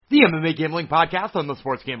The MMA Gambling Podcast on the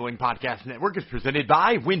Sports Gambling Podcast Network is presented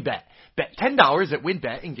by WynnBET. Bet $10 at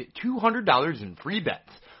WynnBET and get $200 in free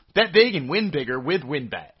bets. Bet big and win bigger with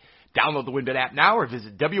WynnBET. Download the WynnBET app now or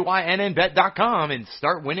visit WYNNBet.com and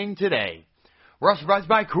start winning today. We're also brought to you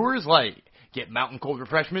by Coors Light. Get mountain cold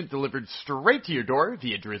refreshment delivered straight to your door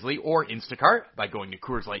via Drizzly or Instacart by going to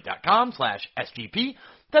CoorsLight.com/SGP.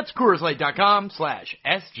 That's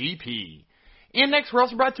CoorsLight.com/SGP. And next, we're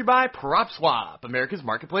also brought to you by PropSwap, America's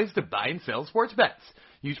marketplace to buy and sell sports bets.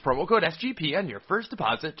 Use promo code SGP on your first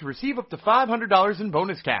deposit to receive up to $500 in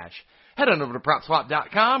bonus cash. Head on over to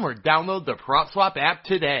PropSwap.com or download the PropSwap app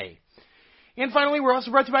today. And finally, we're also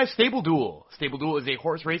brought to you by Stable Duel. Stable Duel is a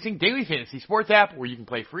horse racing daily fantasy sports app where you can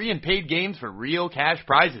play free and paid games for real cash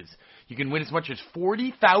prizes. You can win as much as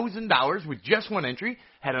 $40,000 with just one entry.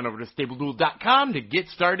 Head on over to StableDuel.com to get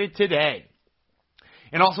started today.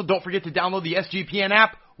 And also, don't forget to download the SGPN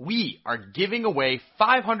app. We are giving away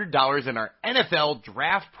 $500 in our NFL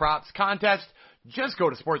Draft Props contest. Just go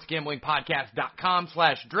to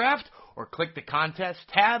sportsgamblingpodcast.com/draft or click the contest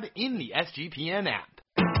tab in the SGPN app.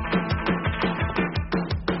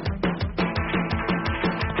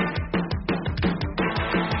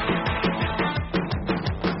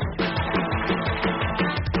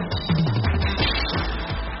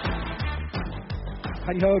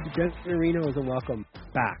 Howdy ho, DeGenerinos, and welcome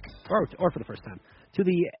back, or for the first time, to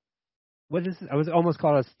the, what is this? I was almost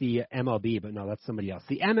called us the MLB, but no, that's somebody else.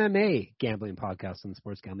 The MMA Gambling Podcast on the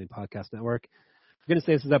Sports Gambling Podcast Network. We're going to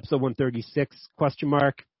say this is episode 136, question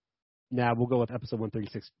mark. Nah, we'll go with episode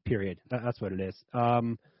 136, period. That's what it is.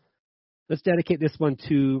 Let's dedicate this one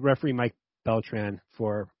to referee Mike Beltran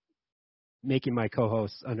for making my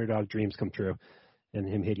co-host's underdog dreams come true and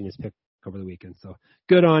him hitting his pick over the weekend. So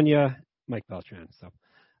good on you, Mike Beltran. So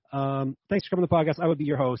thanks for coming to the podcast. I would be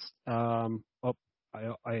your host. I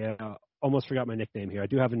almost forgot my nickname here. I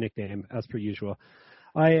do have a nickname, as per usual.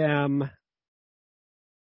 I am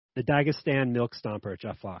the Dagestan Milk Stomper,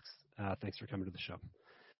 Jeff Fox. Thanks for coming to the show.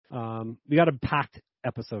 We got a packed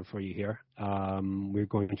episode for you here. We're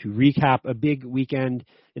going to recap a big weekend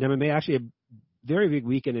in MMA, actually a very big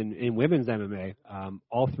weekend in women's MMA.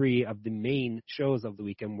 All three of the main shows of the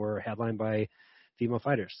weekend were headlined by female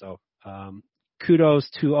fighters. So kudos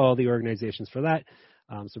to all the organizations for that.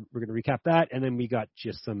 So we're going to recap that, and then we got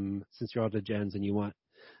just some, since you're all the gens and you want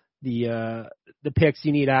the picks,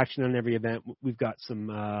 you need action on every event. We've got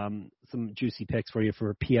some juicy picks for you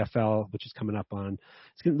for PFL, which is coming up on.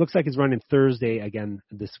 It looks like it's running Thursday again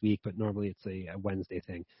this week, but normally it's a Wednesday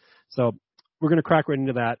thing. So we're going to crack right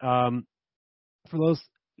into that. For those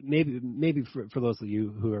maybe for those of you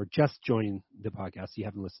who are just joining the podcast, you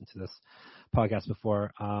haven't listened to this podcast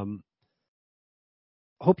before.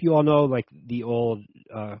 Hope you all know like the old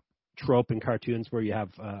trope in cartoons where you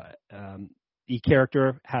have the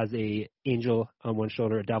character has a angel on one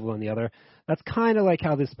shoulder, a devil on the other. That's kind of like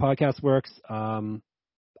how this podcast works.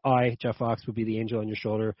 I, Jeff Fox, would be the angel on your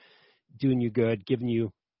shoulder, doing you good, giving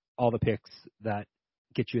you all the picks that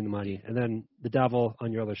get you in the money. And then the devil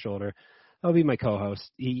on your other shoulder, I'll be my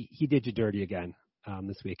co-host. He did you dirty again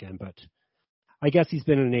this weekend, but I guess he's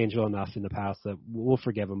been an angel enough in the past that we'll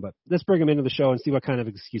forgive him. But let's bring him into the show and see what kind of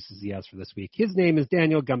excuses he has for this week. His name is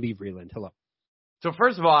Daniel Gumby Vreeland. Hello. So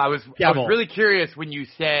first of all, I was really curious when you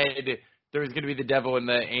said there was going to be the devil and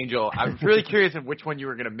the angel. I was really curious of which one you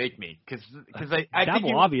were going to make me, because I devil, think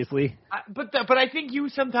you, obviously. But I think you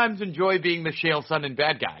sometimes enjoy being the Shale Son and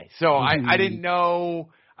bad guy. So I didn't know.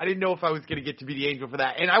 I didn't know if I was going to get to be the angel for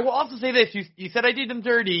that. And I will also say this: you said I did him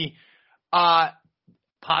dirty.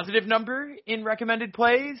 Positive number in recommended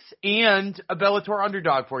plays and a Bellator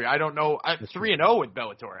underdog for you. I don't know. 3-0 with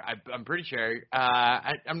Bellator. I'm pretty sure.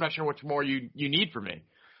 I'm not sure what more you need from me.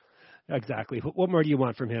 Exactly. What more do you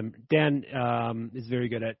want from him? Dan is very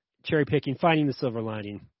good at cherry picking, finding the silver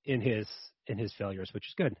lining in his failures, which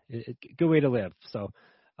is good. Good way to live. So,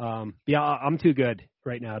 I'm too good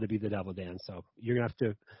right now to be the devil, Dan. So you have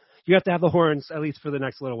to have the horns at least for the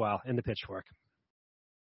next little while and the pitchfork.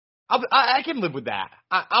 I can live with that.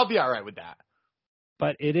 I'll be all right with that.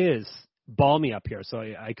 But it is balmy up here, so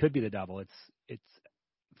I could be the devil. It's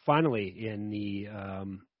finally in the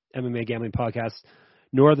MMA Gambling Podcast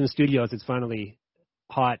Northern Studios. It's finally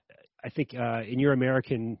hot. I think in your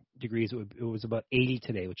American degrees, it was about 80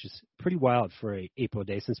 today, which is pretty wild for an April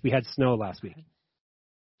day since we had snow last week.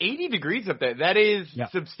 80 degrees up there. That is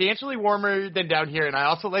substantially warmer than down here, and I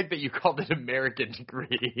also like that you called it American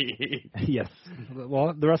degrees. Yes.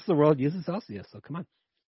 Well, the rest of the world uses Celsius, so come on.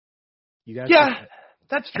 You guys. Yeah,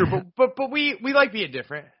 that's true, but we like being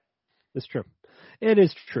different. It's true. It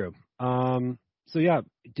is true. So yeah,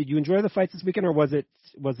 did you enjoy the fights this weekend, or was it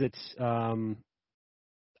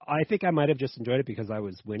I think I might have just enjoyed it because I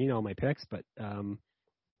was winning all my picks, but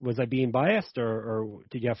was I being biased, or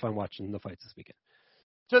did you have fun watching the fights this weekend?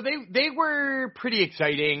 So they were pretty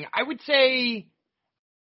exciting. I would say,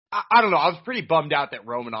 I don't know, I was pretty bummed out that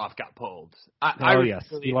Romanov got pulled. Yes,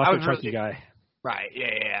 he lost a chunky guy. Right,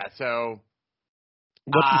 yeah. So,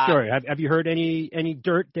 what's the story? Have you heard any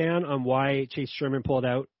dirt, Dan, on why Chase Sherman pulled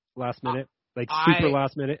out last minute, super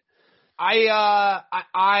last minute? I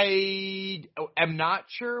am not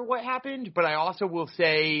sure what happened, but I also will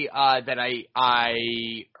say that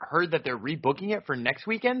I heard that they're rebooking it for next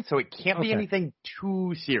weekend, so it can't be anything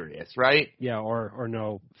too serious, right? Yeah, or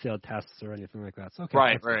no failed tests or anything like that. So,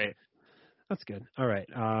 okay, right. That's good. All right.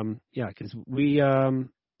 Yeah, because we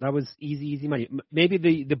that was easy money. Maybe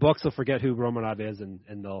the books will forget who Romanov is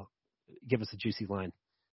and they'll give us a juicy line.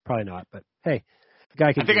 Probably not, but hey.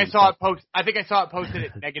 I think I saw it posted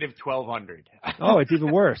at negative 1,200. Oh, it's even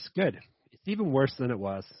worse. Good. It's even worse than it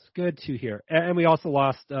was. Good to hear. And we also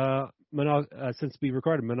lost since we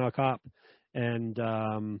recorded Manal Kopp and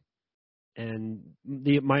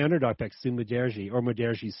my underdog pick Sue Muderji or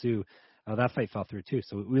Muderji Sue. That fight fell through too.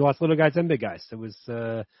 So we lost little guys and big guys. It was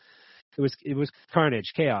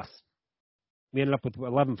carnage, chaos. We ended up with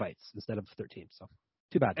 11 fights instead of 13. So.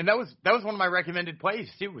 Too bad. And that was one of my recommended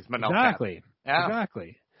plays too. Was Manal Exactly. Kopp. Yeah.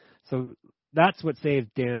 Exactly. So that's what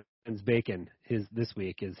saved Dan's bacon this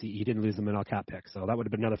week is he didn't lose the Manal Kopp pick. So that would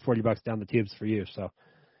have been another $40 down the tubes for you. So,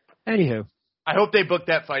 anywho, I hope they book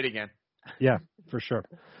that fight again. Yeah, for sure.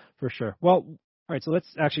 Well, all right. So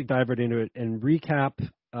let's actually dive right into it and recap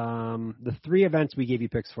the 3 events we gave you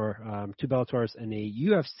picks for: 2 Bellators and a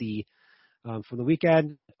UFC. For the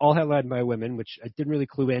weekend, all headlined by women, which I didn't really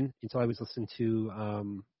clue in until I was listening to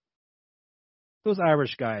those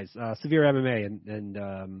Irish guys, Severe MMA,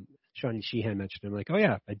 and Shawnee Sheehan mentioned. I'm like, oh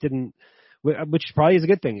yeah, I didn't, which probably is a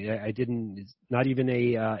good thing. I didn't. It's not even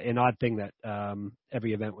an odd thing that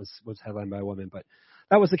every event was headlined by a woman, but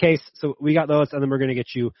that was the case. So we got those, and then we're going to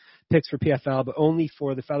get you picks for PFL, but only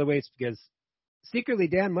for the featherweights because. Secretly,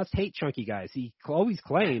 Dan must hate chunky guys. He always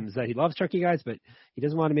claims that he loves chunky guys, but he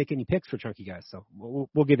doesn't want to make any picks for chunky guys. So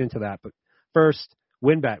we'll get into that. But first,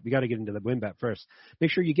 WinBet. We got to get into the WinBet first. Make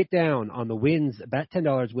sure you get down on the wins. Bet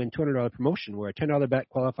 $10, win $200 promotion, where a $10 bet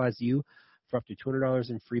qualifies you for up to $200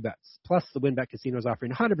 in free bets. Plus, the WinBet Casino is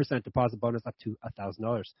offering 100% deposit bonus up to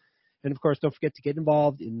 $1,000. And, of course, don't forget to get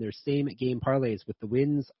involved in their same-game parlays with the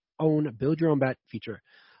Win's own Build Your Own Bet feature.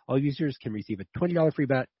 All users can receive a $20 free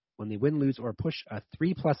bet when they win, lose, or push a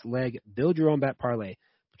 3+ leg Build Your Own Bet parlay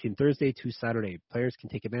between Thursday to Saturday. Players can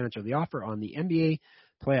take advantage of the offer on the NBA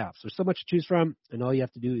playoffs. There's so much to choose from, and all you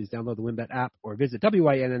have to do is download the WinBet app or visit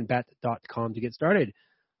wynnbet.com to get started.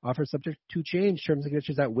 Offer subject to change. Terms and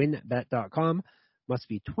conditions at winbet.com. Must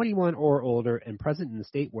be 21 or older and present in the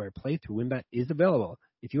state where play through WinBet is available.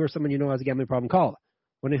 If you or someone you know has a gambling problem, call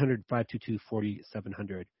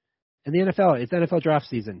 1-800-522-4700. And the NFL, it's NFL draft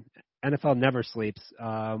season. NFL never sleeps.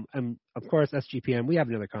 And, of course, SGPN, we have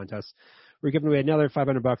another contest. We're giving away another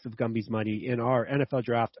 $500 of Gumby's money in our NFL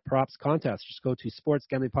Draft Props contest. Just go to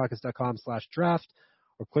sportsgamblingpodcast.com/draft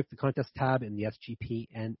or click the contest tab in the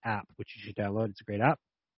SGPN app, which you should download. It's a great app.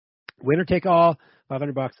 Winner take all,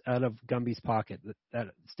 $500 out of Gumby's pocket.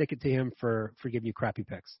 Stick it to him for giving you crappy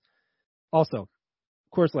picks. Also,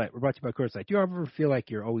 Coors Light. We're brought to you by Coors Light. Do you ever feel like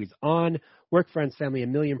you're always on? Work, friends, family, a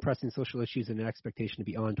million pressing social issues and an expectation to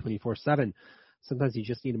be on 24/7. Sometimes you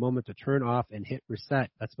just need a moment to turn off and hit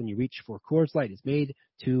reset. That's when you reach for Coors Light. It's made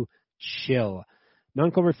to chill.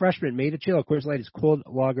 Non-cold refreshment made to chill. Coors Light is cold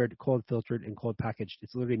lagered, cold filtered, and cold packaged.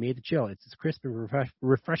 It's literally made to chill. It's as crisp and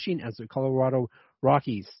refreshing as the Colorado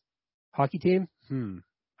Rockies. Hockey team?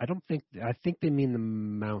 I think they mean the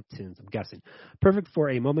mountains, I'm guessing. Perfect for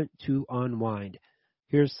a moment to unwind.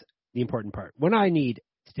 Here's the important part. When I need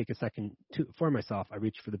to take a second for myself, I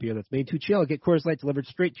reach for the beer that's made to chill. Get Coors Light delivered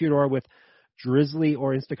straight to your door with Drizzly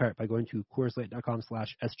or Instacart by going to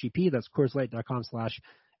CoorsLight.com/SGP. That's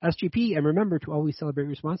CoorsLight.com/SGP. And remember to always celebrate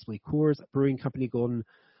responsibly. Coors Brewing Company, Golden,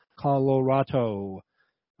 Colorado.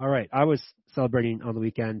 All right, I was celebrating on the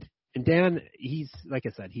weekend. And Dan, he's like I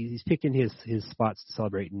said, he's picking his spots to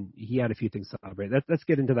celebrate, and he had a few things to celebrate. Let's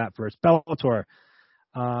get into that first. Bellator.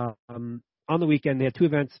 On the weekend, they had 2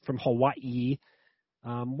 events from Hawaii.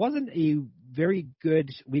 Wasn't a very good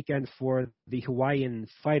weekend for the Hawaiian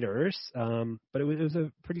fighters, but it was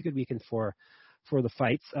a pretty good weekend for the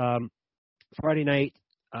fights. Friday night,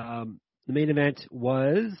 the main event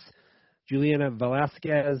was Juliana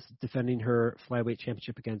Velasquez defending her flyweight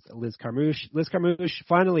championship against Liz Carmouche. Liz Carmouche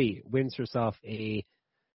finally wins herself a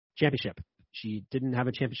championship. She didn't have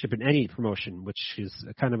a championship in any promotion, which is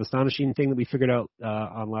a kind of astonishing thing that we figured out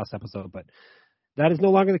on last episode. But that is no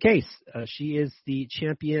longer the case. She is the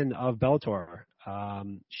champion of Bellator.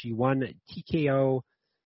 She won TKO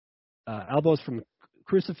elbows from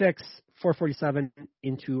Crucifix, 447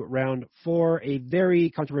 into round 4. A very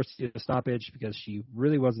controversial stoppage because she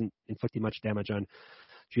really wasn't inflicting much damage on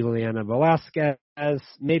Juliana Velasquez.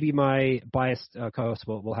 Maybe my biased co-host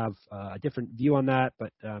will have a different view on that,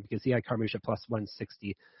 but because he had Carmouche at plus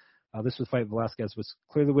 160. This was a fight Velasquez was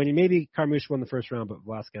clearly winning. Maybe Carmouche won the first round, but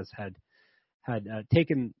Velasquez had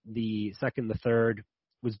taken the second, the third,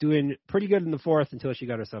 was doing pretty good in the fourth until she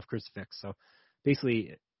got herself crucifix. So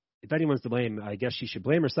basically, if anyone's to blame, I guess she should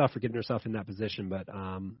blame herself for getting herself in that position. But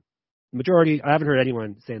majority, I haven't heard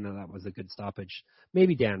anyone saying that was a good stoppage.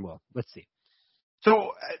 Maybe Dan will. Let's see.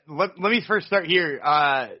 So let me first start here.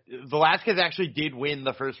 Velasquez actually did win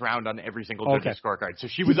the first round on every single judge's scorecard. So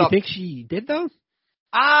she was up. You think she did, though?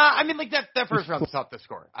 I mean, like that first round was up the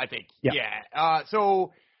score, I think. Yeah.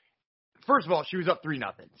 So first of all, she was up 3-0.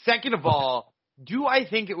 Second of all, do I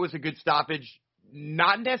think it was a good stoppage?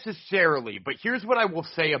 Not necessarily, but here's what I will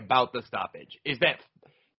say about the stoppage, is that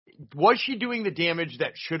was she doing the damage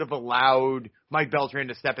that should have allowed Mike Beltran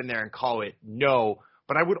to step in there and call it? No.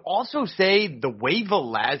 But I would also say the way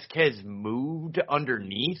Velasquez moved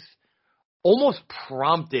underneath almost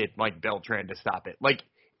prompted Mike Beltran to stop it. Like,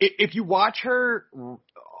 if you watch her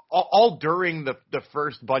all during the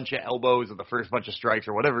first bunch of elbows or the first bunch of strikes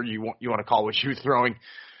or whatever you want to call what she was throwing,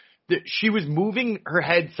 she was moving her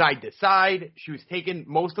head side to side. She was taking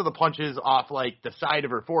most of the punches off like the side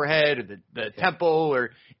of her forehead or the temple,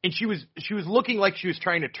 and she was looking like she was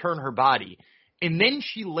trying to turn her body. And then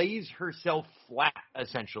she lays herself flat,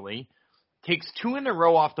 essentially, takes 2 in a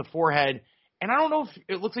row off the forehead, and I don't know if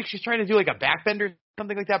it looks like she's trying to do like a backbender or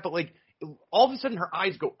something like that, but like all of a sudden her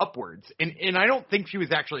eyes go upwards. And I don't think she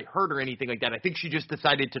was actually hurt or anything like that. I think she just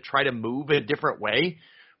decided to try to move a different way.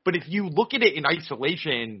 But if you look at it in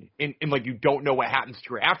isolation and like you don't know what happens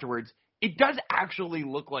to her afterwards, it does actually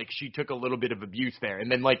look like she took a little bit of abuse there.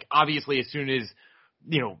 And then like obviously as soon as,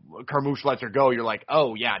 Carmouche lets her go, you're like,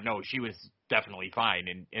 oh yeah, no, she was definitely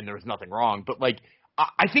fine and there was nothing wrong. But like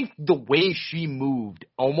I think the way she moved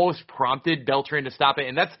almost prompted Beltran to stop it.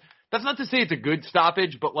 And that's not to say it's a good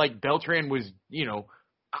stoppage, but like Beltran was,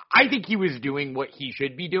 I think he was doing what he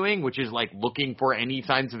should be doing, which is like looking for any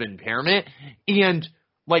signs of impairment and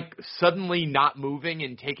like suddenly not moving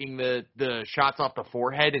and taking the shots off the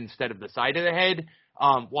forehead instead of the side of the head,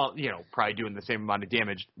 while, probably doing the same amount of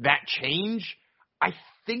damage. That change, I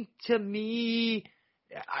think to me,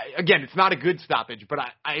 again, it's not a good stoppage, but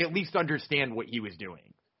I at least understand what he was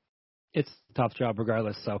doing. It's a tough job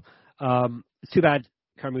regardless. So it's too bad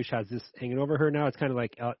Carmouche has this hanging over her now. It's kind of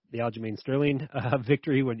like the Aljamain Sterling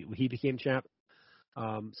victory when he became champ.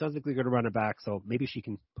 Sounds like they're going to run it back, so maybe she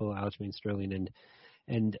can pull Aljamain Sterling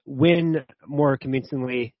and win more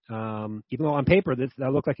convincingly. Even though on paper that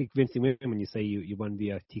looked like a convincing win when you say you won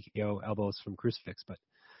via TKO elbows from Crucifix, but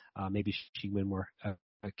maybe she can win more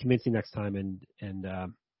convincing next time, and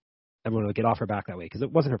everyone will get off her back that way because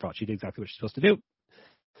it wasn't her fault. She did exactly what she's supposed to do.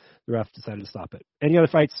 The ref decided to stop it. Any other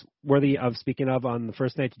fights worthy of speaking of on the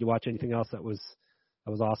first night? Did you watch anything else that was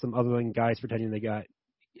awesome other than guys pretending they got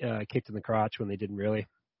kicked in the crotch when they didn't really?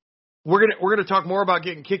 We're gonna talk more about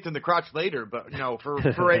getting kicked in the crotch later, but no, for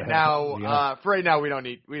right now, we don't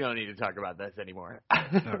need to talk about this anymore.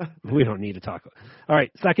 We don't need to talk. All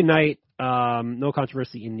right, second night, no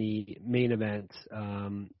controversy in the main event,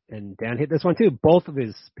 and Dan hit this one too. Both of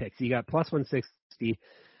his picks, he got plus 160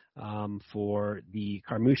 for the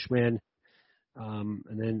Carmouche win, and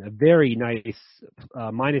then a very nice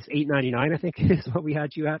minus 899, I think is what we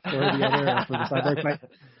had you at for the other for the Cyborg fight.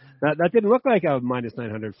 That didn't look like a minus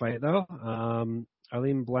 900 fight, though.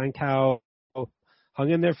 Arlene Blancow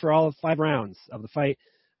hung in there for all 5 rounds of the fight.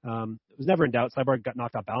 It was never in doubt. Cyborg got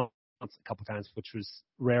knocked out balance a couple times, which was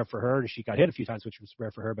rare for her, and she got hit a few times, which was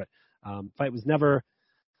rare for her. But fight was never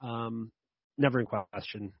in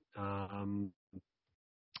question.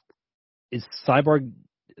 Is Cyborg?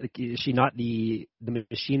 Is she not the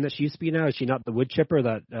machine that she used to be now? Is she not the wood chipper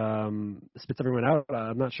that spits everyone out?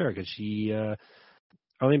 I'm not sure because she.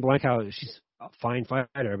 Arlene Blancow, she's a fine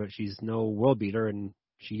fighter, but she's no world beater, and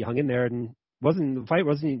she hung in there, and the fight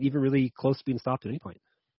wasn't even really close to being stopped at any point.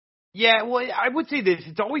 Yeah, well, I would say this.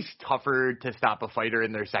 It's always tougher to stop a fighter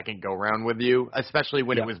in their second go-round with you, especially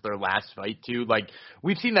when it was their last fight, too. Like,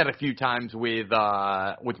 we've seen that a few times with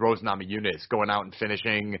Rose Namajunas going out and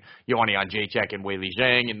finishing Joanna Jędrzejczyk and Weili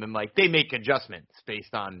Zhang, and then, like, they make adjustments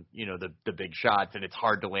based on, the big shots, and it's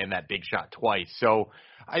hard to land that big shot twice. So,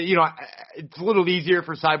 it's a little easier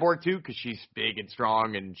for Cyborg, too, because she's big and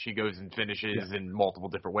strong, and she goes and finishes in multiple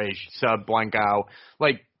different ways. She subbed Blancow.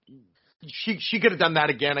 Like, she could have done that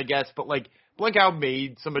again, I guess. But like Blankout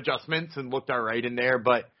made some adjustments and looked all right in there.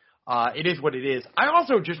 But it is what it is. I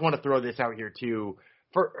also just want to throw this out here too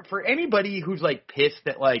for anybody who's like pissed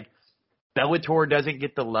that like Bellator doesn't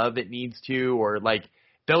get the love it needs to, or like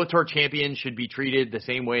Bellator champions should be treated the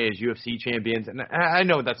same way as UFC champions. And I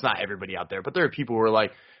know that's not everybody out there, but there are people who are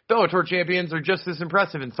like, Bellator champions are just as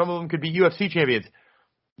impressive, and some of them could be UFC champions.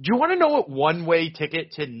 Do you want to know what one-way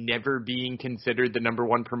ticket to never being considered the number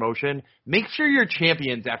one promotion? Make sure your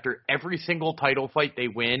champions, after every single title fight they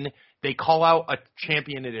win, they call out a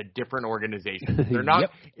champion at a different organization.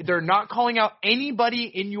 They're not calling out anybody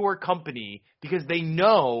in your company because they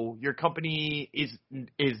know your company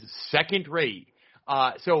is second rate.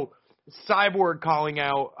 So Cyborg calling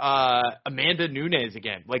out Amanda Nunes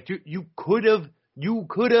again. Like you could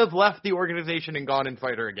have left the organization and gone and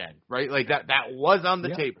fight her again, right? Like that was on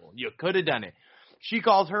the table. You could have done it. She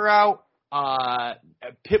calls her out.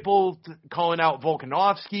 Pitbull calling out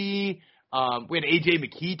Volkanovski. We had AJ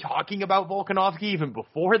McKee talking about Volkanovski even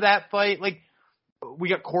before that fight. Like we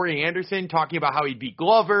got Corey Anderson talking about how he beat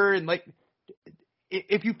Glover, and like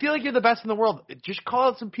if you feel like you're the best in the world, just call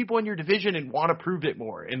out some people in your division and want to prove it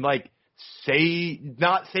more, and like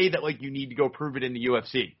not say that like you need to go prove it in the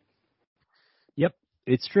UFC. Yep,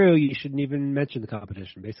 it's true. You shouldn't even mention the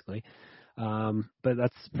competition, basically. But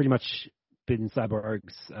that's pretty much been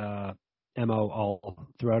Cyborg's MO all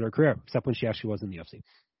throughout her career, except when she actually was in the UFC.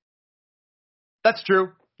 That's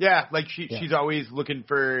true. Yeah, like she's always looking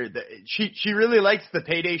for she really likes the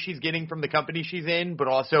payday she's getting from the company she's in, but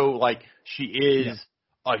also like she is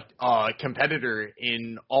a competitor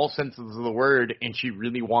in all senses of the word, and she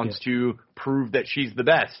really wants to prove that she's the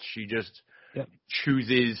best. She just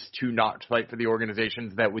chooses to not fight for the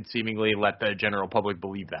organizations that would seemingly let the general public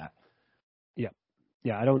believe that.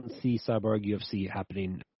 Yeah, I don't see Cyborg UFC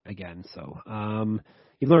happening again. So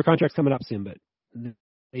even though her contract's coming up soon, but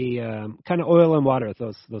they kind of oil and water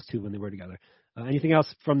those two when they were together. Anything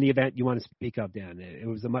else from the event you want to speak of, Dan? It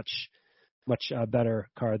was a much better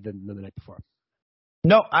card than the night before.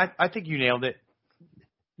 No, I think you nailed it.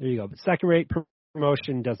 There you go. But second-rate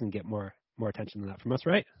promotion doesn't get more attention than that from us,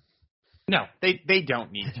 right? No, they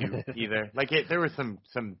don't need to either. Like there were some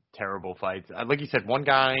terrible fights. Like you said, one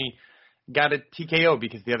guy got a TKO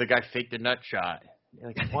because the other guy faked a nut shot. You're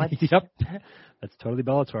like, what? Yep, that's totally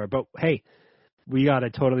Bellator. But hey, we got a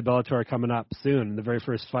totally Bellator coming up soon. The very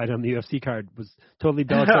first fight on the UFC card was totally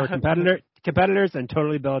Bellator competitors and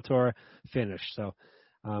totally Bellator finish. So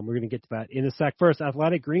we're going to get to that in a sec. First,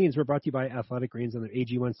 Athletic Greens. We're brought to you by Athletic Greens and their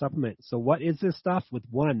AG1 supplement. So what is this stuff? With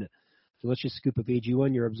one delicious scoop of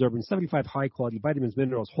AG1, you're absorbing 75 high-quality vitamins,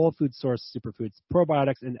 minerals, whole food source superfoods,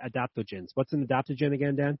 probiotics, and adaptogens. What's an adaptogen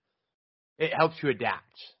again, Dan? It helps you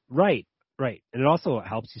adapt. Right. And it also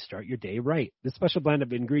helps you start your day right. This special blend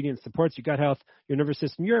of ingredients supports your gut health, your nervous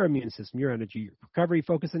system, your immune system, your energy, your recovery,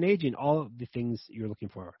 focus, and aging, all of the things you're looking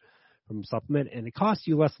for from a supplement. And it costs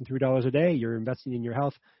you less than $3 a day. You're investing in your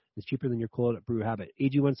health. It's cheaper than your cold brew habit.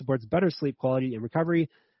 AG1 supports better sleep quality and recovery.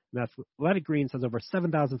 And Athletic Greens has over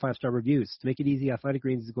 7,000 five-star reviews. To make it easy, Athletic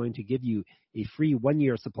Greens is going to give you a free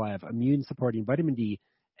 1-year supply of immune-supporting vitamin D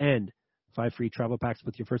and 5 free travel packs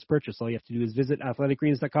with your first purchase. All you have to do is visit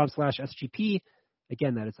athleticgreens.com/SGP.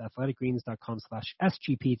 Again, that is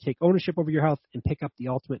athleticgreens.com/SGP. Take ownership over your health and pick up the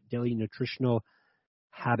ultimate daily nutritional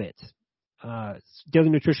habit. Daily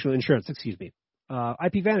nutritional insurance, IP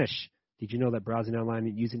Vanish. Did you know that browsing online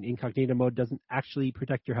and using incognito mode doesn't actually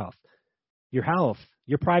protect your health? Your health,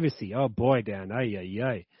 your privacy. Oh boy, Dan.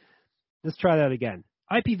 Ay. Let's try that again.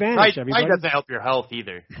 IP Vanish, everybody. It doesn't help your health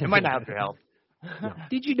either. It might not help your health. No.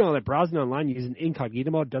 Did you know that browsing online using incognito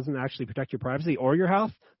mode doesn't actually protect your privacy or your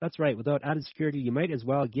health? That's right. Without added security, you might as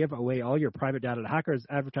well give away all your private data to hackers,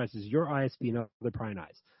 advertisers, your ISP, and other prying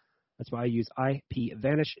eyes. That's why I use IP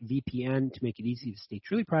Vanish VPN to make it easy to stay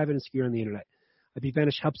truly private and secure on the internet. IP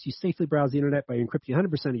Vanish helps you safely browse the internet by encrypting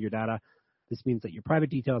 100% of your data. This means that your private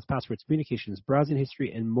details, passwords, communications, browsing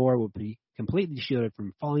history, and more will be completely shielded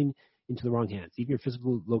from falling into the wrong hands. Even your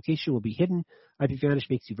physical location will be hidden. IP Vanish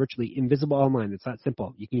makes you virtually invisible online. It's that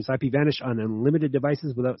simple. You can use IP Vanish on unlimited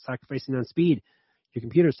devices without sacrificing on speed. Your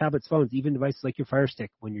computers, tablets, phones, even devices like your Fire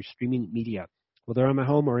Stick when you're streaming media. Whether I'm at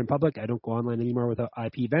home or in public, I don't go online anymore without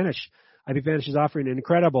IP Vanish. IP Vanish is offering an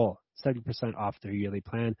incredible 70% off their yearly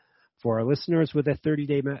plan for our listeners with a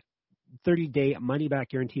 30-day money-back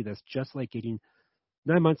guarantee. That's just like getting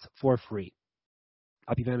 9 months for free.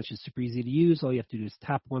 IP Vanish is super easy to use. All you have to do is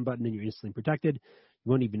tap one button and you're instantly protected. You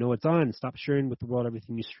won't even know it's on. Stop sharing with the world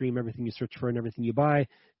everything you stream, everything you search for, and everything you buy.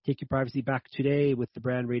 Take your privacy back today with the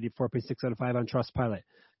brand rated 4.6 out of 5 on Trustpilot.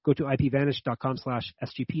 Go to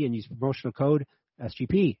ipvanish.com/SGP and use promotional code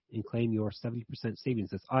SGP and claim your 70% savings.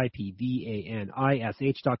 That's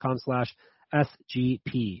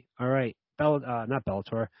IPVANISH.com/SGP. All right. Not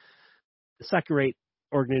Bellator. The second rate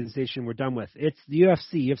organization we're done with. It's the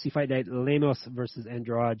UFC Fight Night. Lemos versus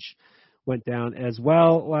Andrade went down as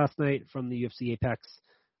well last night from the UFC Apex.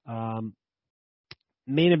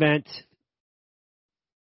 Main event.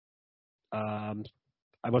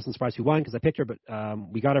 I wasn't surprised who won because I picked her, but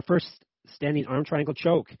we got our first standing arm triangle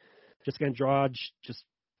choke. Jessica Andrade just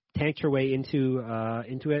tanked her way into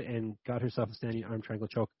it and got herself a standing arm triangle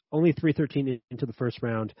choke. Only 3:13 into the first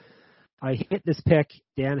round. I hit this pick.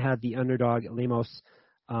 Dan had the underdog, Lemos.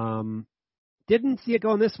 Didn't see it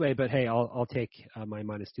going this way, but hey, I'll take my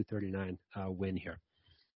minus 239 win here.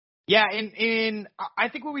 Yeah, and I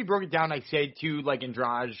think when we broke it down, I said too, like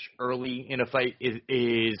Andrade early in a fight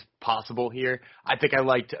is possible here. I think I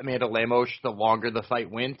liked Amanda Lemos the longer the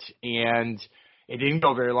fight went, and it didn't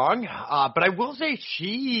go very long. But I will say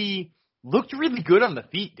she looked really good on the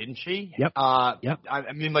feet, didn't she? Yep. Yep.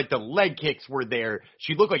 I mean, like the leg kicks were there.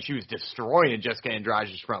 She looked like she was destroying Jessica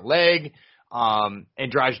Andrade's front leg.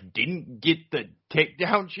 Andrade didn't get the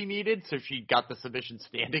takedown she needed, so she got the submission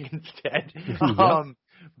standing instead. Yep.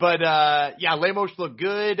 But Lemos looked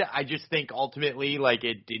good. I just think ultimately, like,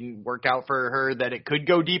 it didn't work out for her that it could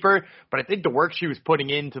go deeper. But I think the work she was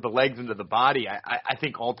putting into the legs and to the body, I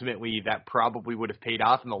think ultimately that probably would have paid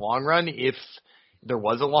off in the long run if there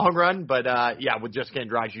was a long run. But, with Jessica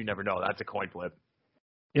Andrade, you never know. That's a coin flip.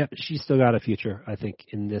 Yeah, she's still got a future, I think,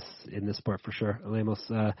 in this sport for sure.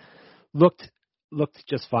 Lemos looked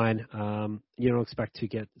just fine. You don't expect to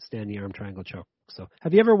get standing arm triangle choke. So,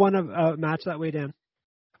 have you ever won a match that way, Dan?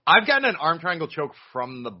 I've gotten an arm triangle choke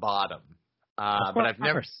from the bottom, but I've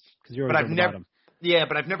never. Because you're always on the bottom. Yeah,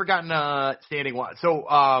 but I've never gotten a standing one. So,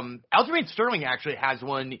 Aljamain Sterling actually has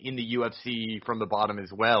one in the UFC from the bottom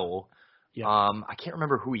as well. Yeah. I can't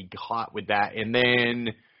remember who he caught with that. And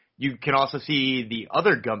then you can also see the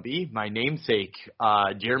other Gumby, my namesake,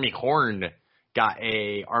 Jeremy Horn, got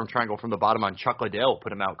a arm triangle from the bottom on Chuck Liddell,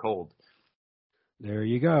 put him out cold. There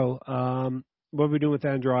you go. What are we doing with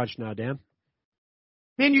Andrade now, Dan?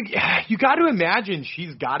 Man, you got to imagine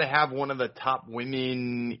she's got to have one of the top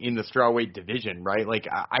women in the strawweight division, right? Like,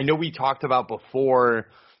 I know we talked about before,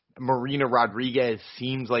 Marina Rodriguez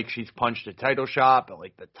seems like she's punched a title shot, but,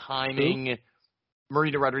 like, the timing. Who?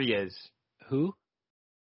 Marina Rodriguez. Who?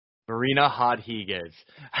 Marina Rodriguez.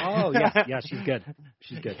 Oh, yeah, she's good.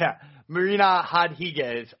 She's good. Yeah, Marina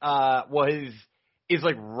Rodriguez is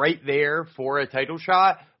like right there for a title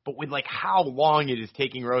shot, but with like how long it is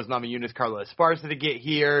taking Rose Namajunas, Carla Esparza to get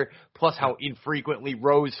here, plus how infrequently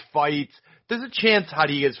Rose fights, there's a chance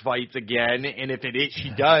Rodriguez fights again, and if she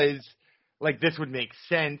does, like this would make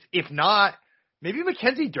sense. If not, maybe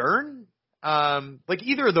Mackenzie Dern. Like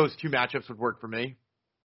either of those two matchups would work for me.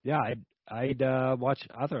 Yeah, I'd watch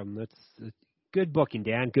either of them. That's good booking,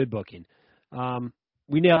 Dan. Good booking.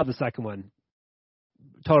 We nailed the second one.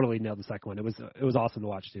 Totally nailed the second one. It was awesome to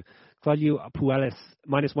watch too. Claudio Puelles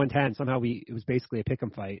minus 110. Somehow it was basically a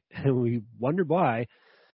pick'em fight, and we wondered why,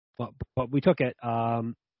 but we took it.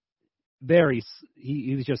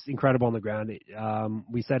 He was just incredible on the ground.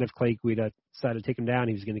 We said if Clay Guida decided to take him down,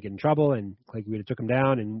 he was going to get in trouble, and Clay Guida took him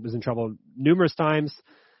down and was in trouble numerous times.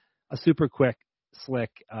 A super quick, slick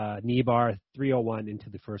knee bar, 301 into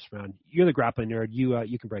the first round. You're the grappling nerd.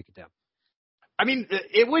 You can break it down. I mean,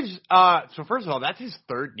 it was so. First of all, that's his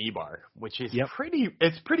third knee bar, which is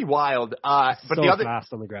pretty wild. But so the other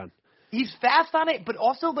fast on the ground. He's fast on it, but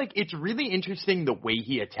also like it's really interesting the way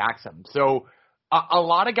he attacks them. So a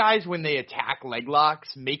lot of guys when they attack leg locks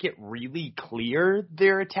make it really clear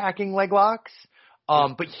they're attacking leg locks.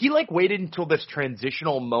 But he like waited until this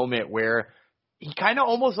transitional moment where he kind of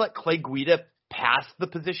almost let Clay Guida pass the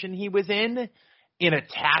position he was in and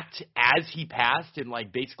attacked as he passed and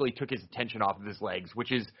like basically took his attention off of his legs,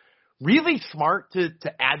 which is really smart to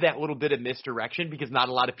add that little bit of misdirection because not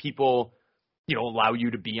a lot of people, allow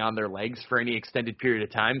you to be on their legs for any extended period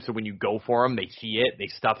of time. So when you go for them, they see it, they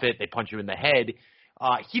stuff it, they punch you in the head.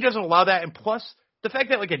 He doesn't allow that. And plus the fact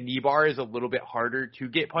that like a knee bar is a little bit harder to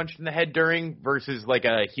get punched in the head during versus like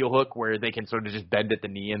a heel hook where they can sort of just bend at the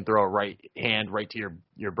knee and throw a right hand right to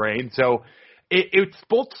your brain. So it's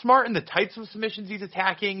both smart in the types of submissions he's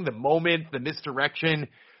attacking, the moment, the misdirection.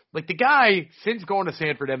 Like the guy, since going to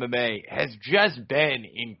Sanford MMA, has just been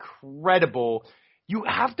incredible. You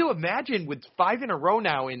have to imagine with 5 in a row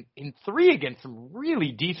now in 3 against some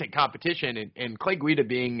really decent competition, and Clay Guida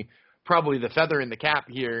being probably the feather in the cap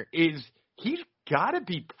here, he's got to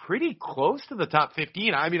be pretty close to the top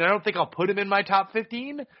 15. I mean, I don't think I'll put him in my top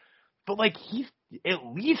 15, but like he's at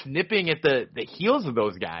least nipping at the heels of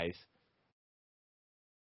those guys.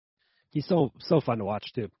 He's so fun to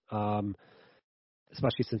watch too.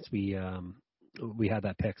 Especially since we had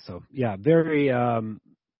that pick. So yeah, very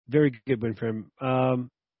good win for him.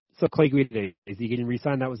 So Clay Guida, is he getting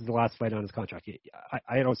re-signed? That was the last fight on his contract.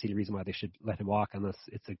 I don't see the reason why they should let him walk unless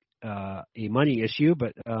it's a money issue.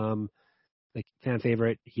 But like fan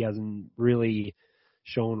favorite, he hasn't really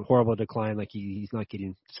shown horrible decline. Like he's not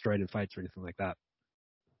getting destroyed in fights or anything like that.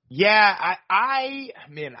 Yeah, I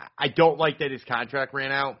don't like that his contract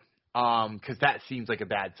ran out. Because that seems like a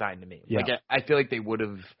bad sign to me. Yeah. Like I feel like they would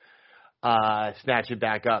have snatched it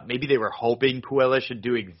back up. Maybe they were hoping Puella should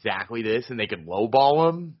do exactly this and they could lowball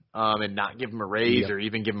him and not give him a raise or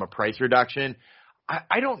even give him a price reduction.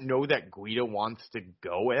 I don't know that Guida wants to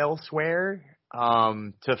go elsewhere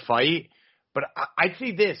to fight. But I'd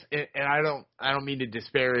say this, and I don't mean to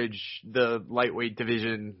disparage the lightweight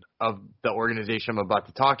division of the organization I'm about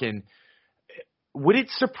to talk in. Would it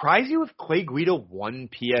surprise you if Clay Guida won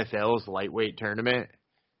PSL's lightweight tournament?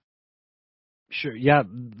 Sure. Yeah,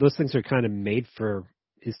 those things are kind of made for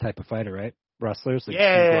his type of fighter, right? Wrestlers,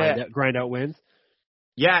 like grind out wins.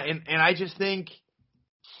 Yeah, and I just think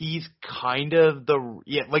he's kind of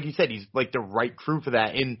like you said, he's like the right crew for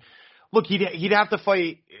that. And look, he'd have to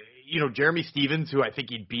fight, Jeremy Stevens, who I think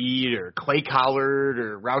he'd beat, or Clay Collard,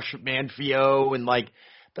 or Raush Manfio, and like.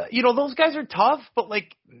 Those guys are tough, but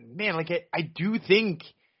man, I do think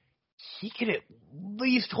he could at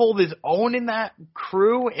least hold his own in that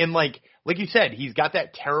crew. And like you said, he's got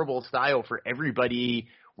that terrible style for everybody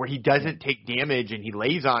where he doesn't take damage and he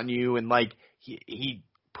lays on you, and like he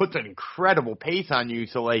puts an incredible pace on you.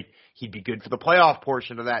 So like he'd be good for the playoff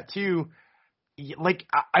portion of that too. Like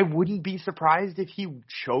I wouldn't be surprised if he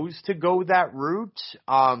chose to go that route.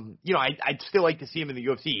 I'd still like to see him in the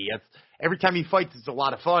UFC. Every time he fights, it's a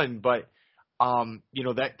lot of fun, but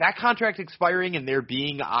that contract expiring and there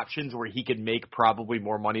being options where he could make probably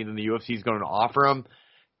more money than the UFC is going to offer him,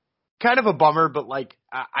 kind of a bummer. But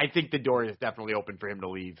I think the door is definitely open for him to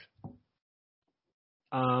leave.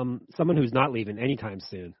 Someone who's not leaving anytime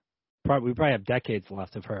soon. We probably have decades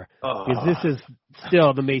left of her. Because this is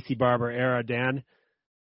still the Maycee Barber era, Dan.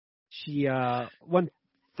 She won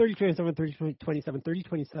 30-27, 30-27,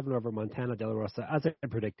 30-27 over Montana De La Rosa. As I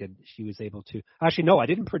predicted, she was able to. Actually, no, I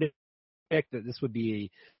didn't predict that this would be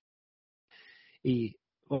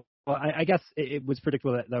I guess it was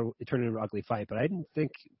predictable that it turned into an ugly fight, but I didn't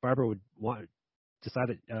think Barber would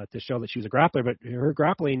decided to show that she was a grappler. But her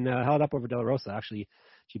grappling held up over De La Rosa. Actually,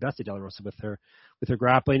 she bested De La Rosa with her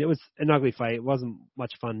grappling. It was an ugly fight. It wasn't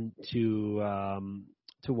much fun to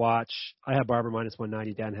watch. I had Barber minus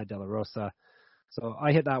 190. Dan had De La Rosa. So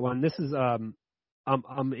I hit that one. This is I'm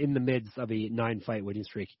in the midst of a 9-fight winning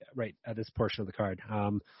streak right at this portion of the card.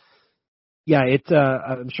 Yeah,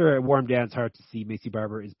 I'm sure it warmed Dan's heart to see Maycee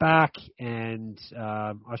Barber is back, and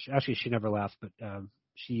actually she never left, but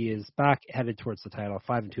she is back, headed towards the title,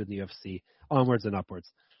 5-2 in the UFC, onwards and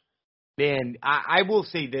upwards. Man, I will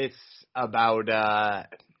say this about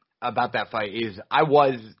that fight is I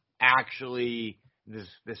was actually.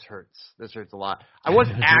 This hurts. This hurts a lot. I was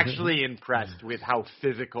actually impressed with how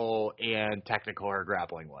physical and technical her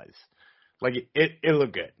grappling was. Like it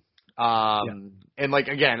looked good. And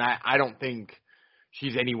again, I don't think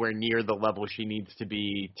she's anywhere near the level she needs to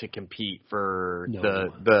be to compete for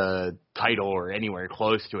the title or anywhere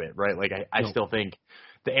close to it, right? Like I still think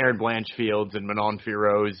the Erin Blanchfields and Manon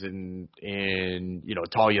Fiorot's and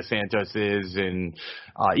Talia Santos's and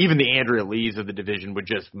even the Andrea Lees of the division would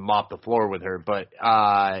just mop the floor with her. But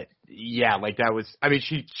that was. I mean,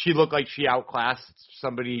 she looked like she outclassed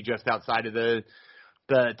somebody just outside of the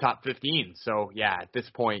top 15. So yeah, at this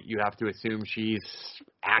point, you have to assume she's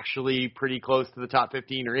actually pretty close to the top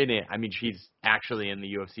 15 or in it. I mean, she's actually in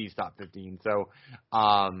the UFC's top 15. So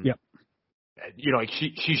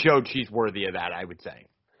she showed she's worthy of that, I would say.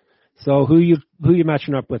 So who you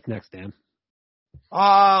matching up with next, Dan?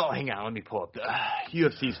 Hang on, let me pull up the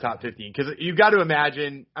UFC's top 15, because you got to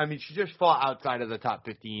imagine. I mean, she just fought outside of the top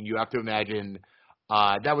 15. You have to imagine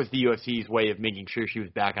that was the UFC's way of making sure she was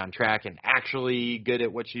back on track and actually good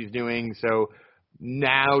at what she's doing. So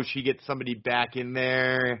now she gets somebody back in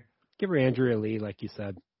there. Give her Andrea Lee, like you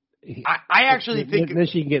said. I actually think then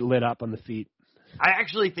she can get lit up on the feet. I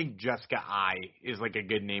actually think Jessica Ai is like a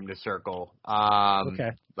good name to circle.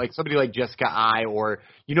 Okay. Like somebody like Jessica Ai, or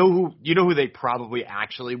who they probably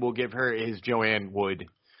actually will give her is Joanne Wood,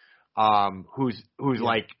 who's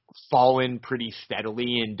like fallen pretty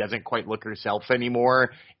steadily and doesn't quite look herself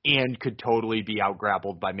anymore, and could totally be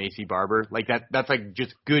out-grappled by Maycee Barber. Like that's like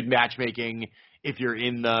just good matchmaking if you're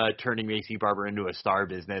in the turning Maycee Barber into a star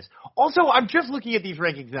business. Also, I'm just looking at these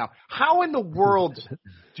rankings now. How in the world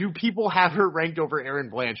do people have her ranked over Erin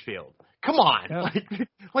Blanchfield? Come on, Yeah.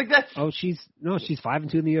 like that's. Oh, she's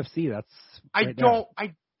 5-2 in the UFC. That's right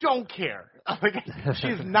I don't care. Like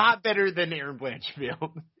she's not better than Erin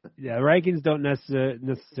Blanchfield. Yeah, rankings don't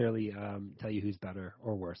necessarily tell you who's better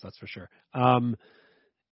or worse. That's for sure.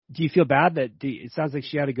 Do you feel bad that it sounds like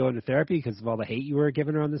she had to go into therapy because of all the hate you were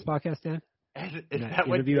giving her on this podcast, Dan? Is that that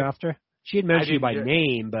interview after? She had mentioned you by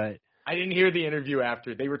name, but I didn't hear the interview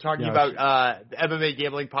after. They were talking about the MMA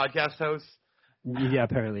gambling podcast host. Yeah,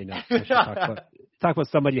 apparently not. So she talk about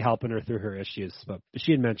somebody helping her through her issues, but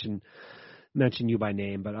she had mentioned you by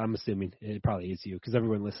name, but I'm assuming it probably is you because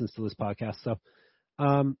everyone listens to this podcast. So,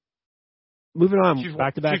 moving on,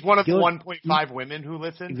 back to back. She's one of 1.5 women who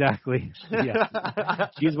listen. Exactly. Yeah,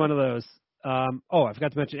 she's one of those. I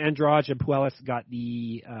forgot to mention Andrade and Puelas got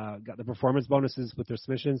the performance bonuses with their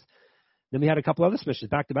submissions. Then we had a couple other submissions,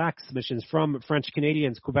 back-to-back submissions from French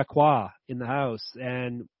Canadians, Quebecois in the house,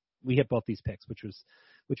 and we hit both these picks, which was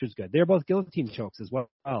good. They're both guillotine chokes as well.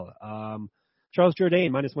 Charles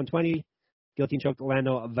Jourdain -120, guillotine choked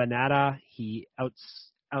Orlando Vannata. He out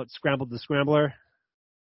scrambled the scrambler.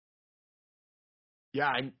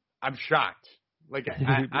 Yeah, I'm shocked. Like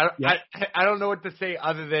I don't know what to say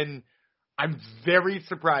other than I'm very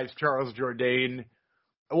surprised Charles Jourdain.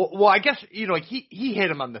 Well, I guess like he hit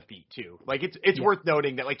him on the feet too. Like it's worth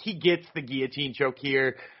noting that like he gets the guillotine choke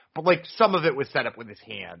here, but like some of it was set up with his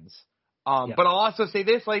hands. But I'll also say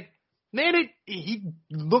this, like man, he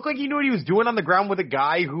looked like he knew what he was doing on the ground with a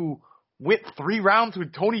guy who went 3 rounds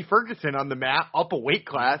with Tony Ferguson on the mat up a weight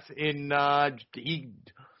class. He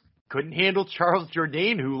couldn't handle Charles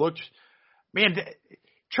Jourdain, who looked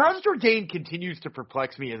Charles Jourdain continues to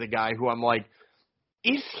perplex me as a guy who I'm like,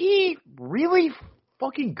 is he really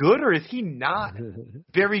fucking good or is he not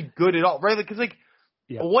very good at all? Right? Because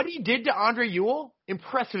what he did to Andre Ewell,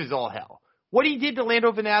 impressive as all hell. What he did to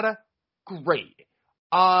Lando Vannata, great.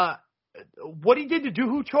 What he did to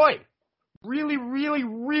Dooho Choi, really, really,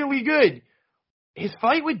 really good. His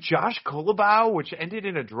fight with Josh Colabau, which ended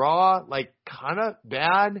in a draw, like kind of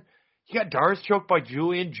bad. He got Dars choked by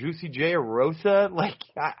Julian Juicy J. Arosa.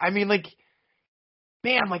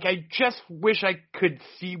 I just wish I could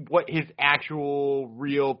see what his actual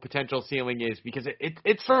real potential ceiling is because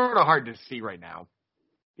it's sort of hard to see right now.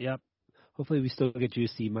 Yep. Hopefully we still get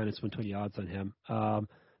Juicy -120 odds on him.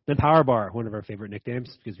 Then Power Bar, one of our favorite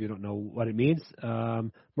nicknames because we don't know what it means.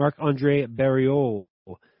 Marc-Andre Barriault.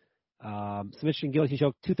 Submission guillotine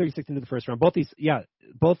choke, 236 into the first round. Both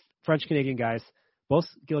French-Canadian guys, both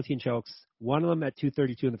guillotine chokes. One of them at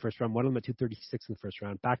 232 in the first round, one of them at 236 in the first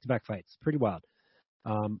round. Back-to-back fights. Pretty wild.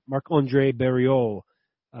 Marc-Andre Barriault,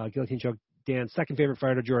 guillotine choke. Dan's second favorite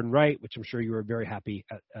fighter, Jordan Wright, which I'm sure you were very happy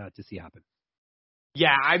to see happen.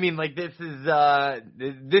 Yeah, this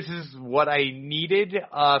is what I needed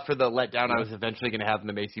for the letdown I was eventually going to have in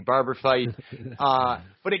the Macy Barber fight.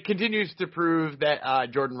 But it continues to prove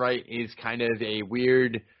that Jordan Wright is kind of a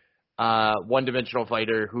weird one-dimensional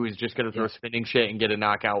fighter who is just going to throw spinning shit and get a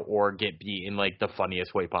knockout or get beat in like the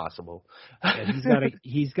funniest way possible.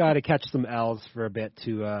 He's got to catch some L's for a bit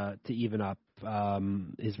to even up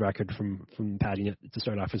his record from padding it to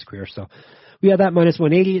start off his career. So we had that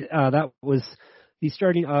 -180. That was the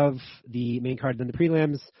starting of the main card. Then the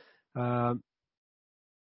prelims,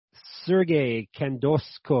 Sergey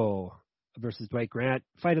Kendosko versus Dwight Grant.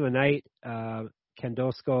 Fight of the night,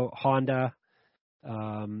 Kendosko, Honda,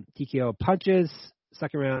 TKO punches,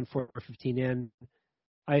 second round, 4:15 in.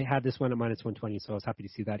 I had this one at -120, so I was happy to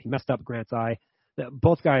see that. He messed up Grant's eye.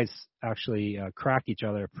 Both guys actually cracked each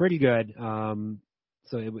other pretty good.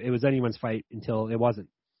 So it was anyone's fight until it wasn't.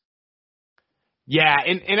 Yeah,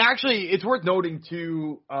 and actually, it's worth noting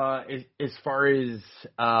too, as far as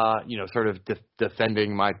sort of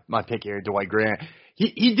defending my pick here, Dwight Grant.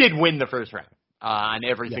 He did win the first round on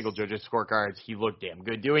every single judge's scorecards. He looked damn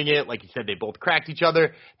good doing it. Like you said, they both cracked each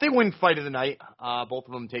other. They win fight of the night. Both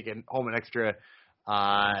of them taking home an extra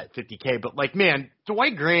 $50K. But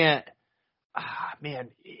Dwight Grant,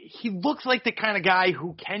 he looks like the kind of guy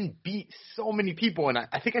who can beat so many people. And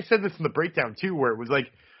I think I said this in the breakdown too, where it was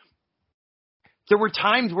like, there were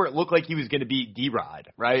times where it looked like he was going to beat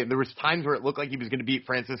D-Rod, right? There was times where it looked like he was going to beat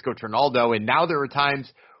Francisco Trinaldo, and now there are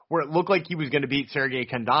times where it looked like he was going to beat Sergey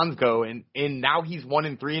Kandonsko, and now he's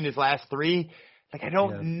 1-3 in his last 3. Like, I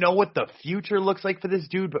don't know what the future looks like for this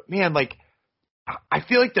dude, but man, I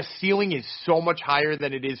feel like the ceiling is so much higher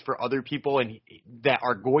than it is for other people and that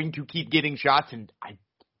are going to keep getting shots, and I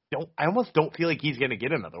almost don't feel like he's going to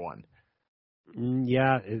get another one.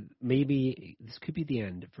 Maybe this could be the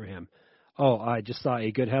end for him. Oh, I just saw a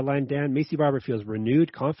good headline, Dan. Macy Barber feels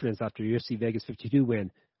renewed confidence after UFC Vegas 52 win.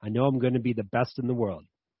 I know I'm going to be the best in the world.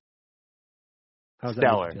 How's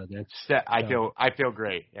Stellar. that make you feel, Dan? I feel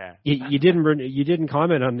great. Yeah. You didn't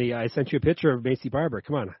comment on I sent you a picture of Macy Barber.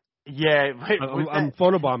 Come on. Yeah. I'm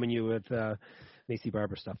photobombing you with Macy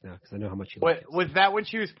Barber stuff now because I know how much you like it. Was that when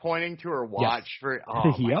she was pointing to her watch for?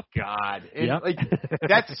 Oh my Yep. God! And, Yep. like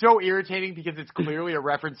that's so irritating because it's clearly a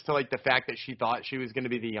reference to like the fact that she thought she was going to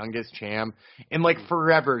be the youngest champ, and like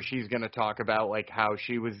forever she's going to talk about like how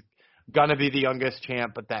she was gonna be the youngest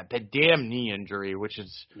champ, but that damn knee injury, which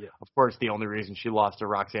is of course the only reason she lost to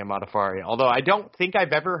Roxanne Modafferi. Although I don't think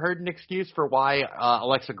I've ever heard an excuse for why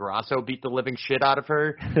Alexa Grasso beat the living shit out of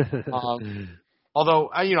her. Although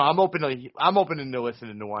I'm open to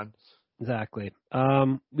listening to one. Exactly.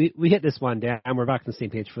 We hit this one, Dan. We're back on the same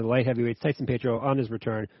page for the light heavyweights. Tyson Pedro on his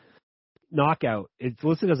return. Knockout. It's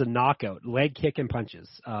listed as a knockout. Leg kick and punches.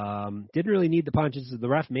 Didn't really need the punches. The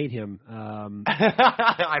ref made him.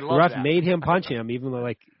 I love the ref that. made him punch him, even though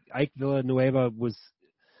like Ike Villanueva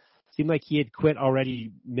seemed like he had quit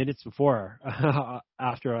already minutes before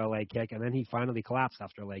after a leg kick, and then he finally collapsed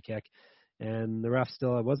after a leg kick, and the ref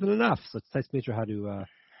still it wasn't enough. So Tyson Pedro had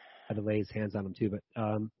to lay his hands on him too. But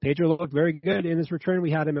Pedro looked very good in his return.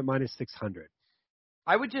 We had him at minus 600.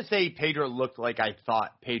 I would just say Pedro looked like I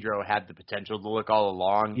thought Pedro had the potential to look all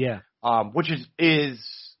along. Yeah. Which is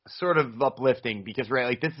sort of uplifting because, right,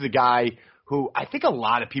 like this is a guy who I think a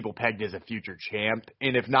lot of people pegged as a future champ.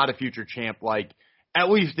 And if not a future champ, like at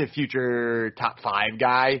least a future top 5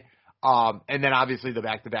 guy. And then obviously the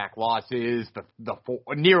back-to-back losses, the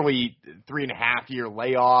nearly 3.5-year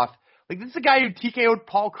layoff. Like this is a guy who TKO'd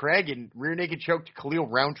Paul Craig and rear naked choked Khalil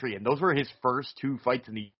Roundtree. And those were his first 2 fights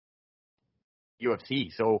in the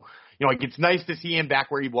UFC. So, like it's nice to see him back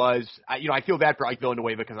where he was. I feel bad for Ike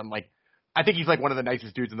Villanueva because I'm like, I think he's like one of the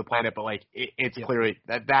nicest dudes on the planet, but like it's clearly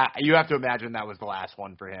that you have to imagine that was the last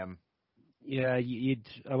one for him. Yeah,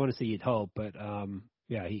 I want to say you'd hope, but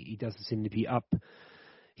he doesn't seem to be up.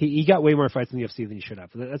 He got way more fights in the UFC than he should have.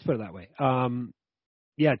 Let's put it that way.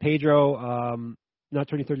 Pedro not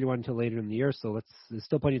turning 31 until later in the year, so there's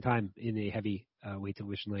still plenty of time in a heavy weight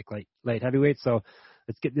division like light heavyweight. So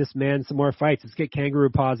let's get this man some more fights. Let's get Kangaroo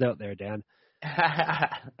Paws out there, Dan.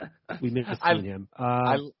 We missed seeing him.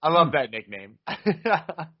 I love that nickname.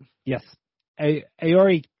 Yes,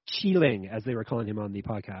 Aori Chiling, as they were calling him on the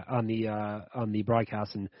podcast, on the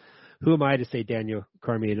broadcast. And who am I to say Daniel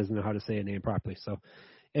Cormier doesn't know how to say a name properly? So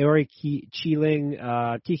Aori Chiling,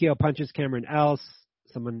 TKO punches Cameron Else,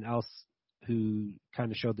 someone else who kind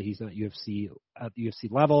of showed that he's not at the UFC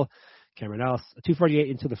level. Cameron Else, 248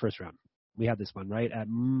 into the first round. We had this one, right, at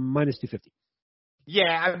minus 250. Yeah,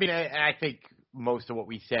 I mean, I think most of what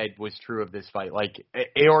we said was true of this fight. Like,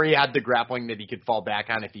 Aori had the grappling that he could fall back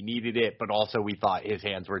on if he needed it, but also we thought his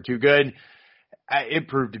hands were too good. It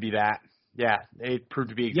proved to be that. Yeah, it proved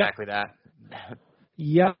to be exactly that.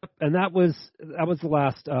 Yep, and that was the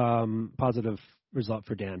last positive result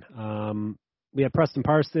for Dan. We have Preston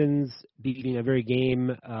Parsons beating a very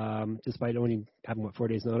game, despite only having, 4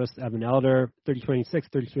 days notice. Evan Elder, 30-26,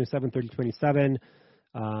 30-27,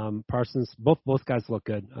 30-27. Parsons, both guys look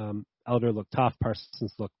good. Elder looked tough.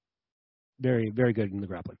 Parsons looked very, very good in the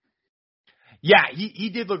grappling. Yeah, he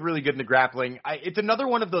did look really good in the grappling. It's another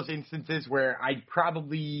one of those instances where I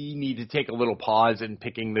probably need to take a little pause in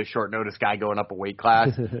picking the short notice guy going up a weight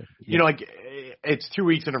class. Yeah. Like it's 2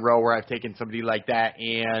 weeks in a row where I've taken somebody like that,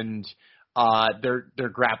 and their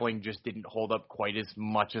grappling just didn't hold up quite as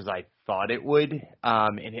much as I thought it would.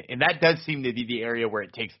 And that does seem to be the area where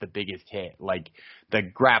it takes the biggest hit. Like the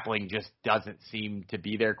grappling just doesn't seem to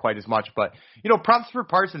be there quite as much. But, props for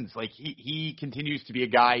Parsons. Like he continues to be a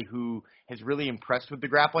guy who has really impressed with the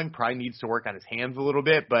grappling, probably needs to work on his hands a little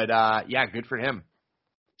bit, but yeah, good for him.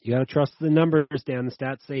 You got to trust the numbers, Dan. The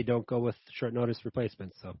stats say don't go with short notice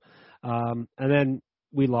replacements. So, and then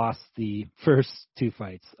we lost the first 2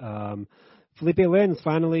 fights. Felipe Lins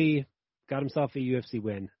finally got himself a UFC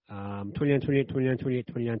win. 29-28, 29-28,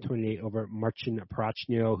 29-28 over Marcin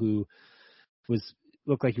Prachnio, who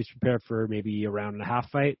looked like he was prepared for maybe a round and a half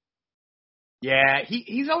fight. Yeah,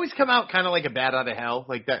 he's always come out kind of like a bat out of hell.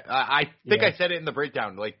 Like that, I think I said it in the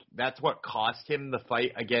breakdown. Like that's what cost him the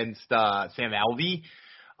fight against Sam Alvey.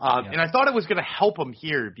 And I thought it was going to help him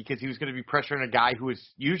here because he was going to be pressuring a guy who is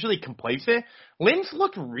usually complacent. Lins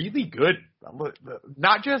looked really good,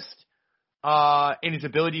 not just in his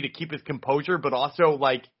ability to keep his composure, but also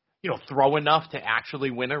throw enough to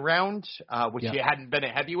actually win a round, which he hadn't been a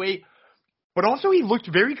heavyweight. But also he looked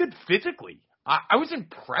very good physically. I was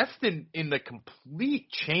impressed in the complete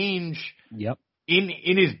change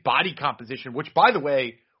in his body composition, which, by the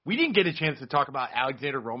way, we didn't get a chance to talk about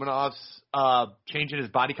Alexander Romanov's change in his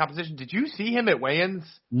body composition. Did you see him at weigh-ins?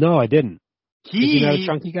 No, I didn't. Is he not a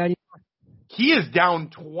chunky guy anymore? He is down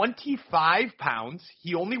 25 pounds.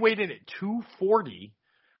 He only weighed in at 240,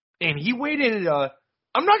 and he weighed in at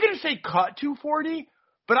I'm not going to say cut 240,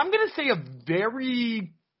 but I'm going to say a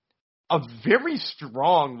very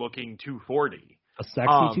strong looking 240. A sexy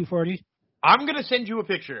 240? I'm going to send you a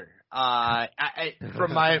picture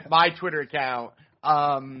from my Twitter account.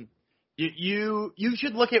 You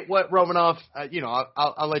should look at what Romanov.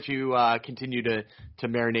 I'll let you continue to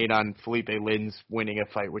marinate on Felipe Lins winning a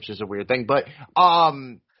fight, which is a weird thing. But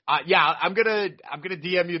I'm gonna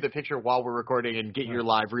DM you the picture while we're recording and get your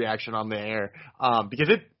live reaction on the air because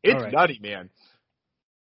it's right. nutty, man.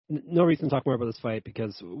 No reason to talk more about this fight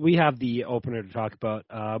because we have the opener to talk about.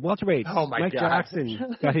 Welterweight. Oh my Mike God.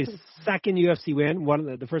 Jackson got his second UFC win.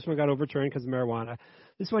 The first one got overturned because of marijuana.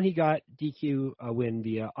 This one he got DQ win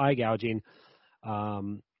via eye gouging.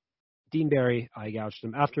 Dean Barry eye gouged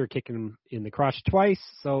him after kicking him in the crotch twice.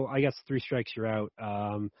 So I guess 3 strikes you're out.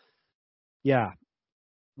 The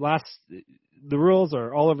rules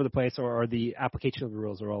are all over the place, or the application of the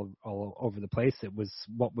rules are all over the place. It was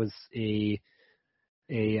what was a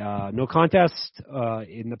no contest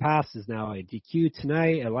in the past is now a DQ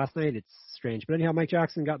tonight. Last night, it's strange. But anyhow, Mike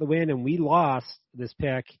Jackson got the win, and we lost this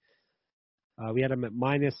pick. We had him at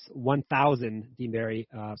minus 1,000, Dean Barry.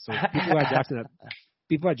 So people who had Jackson at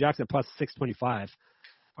plus 625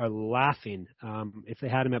 are laughing. If they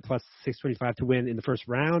had him at plus 625 to win in the first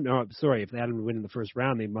round, if they had him to win in the first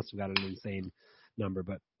round, they must have got an insane number.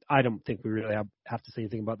 But I don't think we really have to say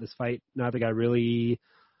anything about this fight. Neither guy really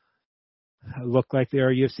look like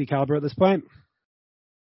they're UFC caliber at this point.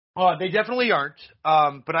 They definitely aren't.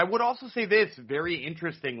 But I would also say this very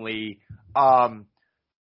interestingly,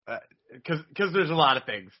 because there's a lot of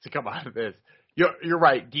things to come out of this. You're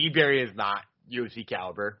right. Dean Barry is not UFC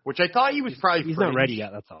caliber, which I thought he was probably. He's not ready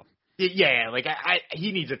yet. That's all. Yeah, like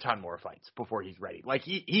he needs a ton more fights before he's ready. Like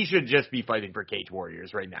he should just be fighting for Cage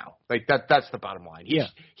Warriors right now. Like that's the bottom line.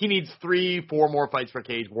 He needs 3-4 more fights for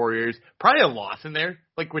Cage Warriors. Probably a loss in there,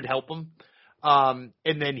 like would help him. And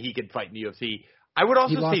then he could fight in the UFC. I would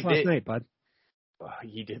also say last night, bud.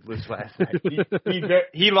 He did lose last night.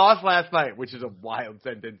 He lost last night, which is a wild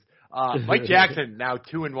sentence. Mike Jackson now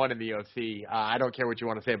 2-1 in the UFC. I don't care what you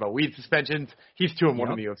want to say about weed suspensions. He's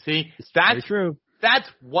 2-1 in the UFC. That's true. That's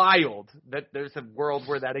wild that there's a world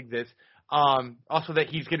where that exists. Also that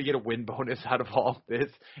he's going to get a win bonus out of all of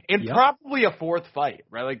this. And probably a 4th fight,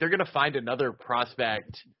 right? Like they're going to find another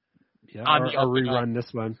prospect. Yeah, or rerun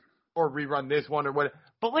this one. Or rerun this one or what.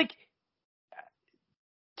 But like,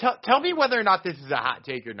 tell me whether or not this is a hot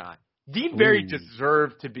take or not. Dean Barry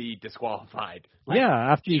deserved to be disqualified. Like,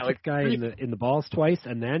 after you kick the guy in the balls twice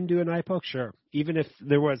and then do an eye poke, sure. Even if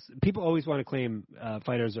there was, people always want to claim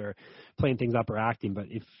fighters are playing things up or acting, but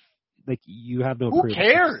if you have no proof, who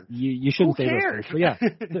cares? You shouldn't say those things.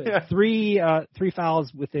 But three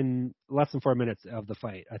fouls within less than 4 minutes of the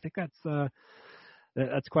fight. I think that's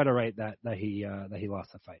quite all right that he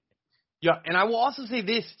lost the fight. Yeah, and I will also say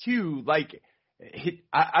this too, like.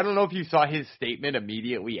 I don't know if you saw his statement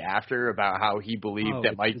immediately after about how he believed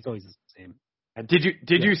that Mike. It's always the same.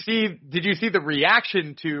 Did you see the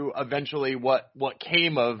reaction to eventually what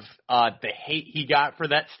came of the hate he got for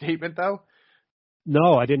that statement though?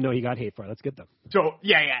 No, I didn't know he got hate for it. That's good though. So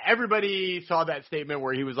everybody saw that statement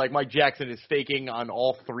where he was like, Mike Jackson is faking on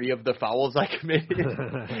all 3 of the fouls I committed,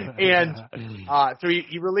 and so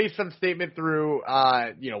he released some statement through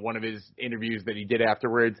one of his interviews that he did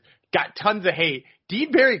afterwards. Got tons of hate.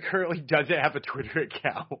 Dean Barry currently doesn't have a Twitter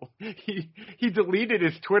account. He deleted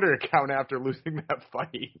his Twitter account after losing that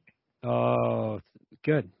fight. Oh,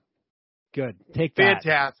 good. Take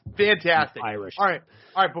that. Fantastic. Irish. All right.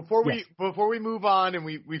 Before we move on and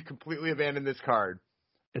we've completely abandoned this card.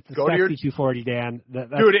 It's a sexy 240, Dan. That's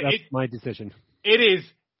my decision. It is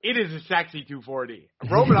a sexy 240.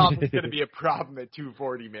 Romanov is going to be a problem at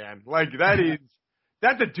 240, man. Like that's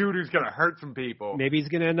a dude who's going to hurt some people. Maybe he's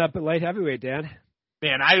going to end up at light heavyweight, Dan.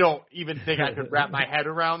 Man, I don't even think I could wrap my head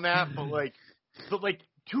around that. But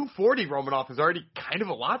 240 Romanov is already kind of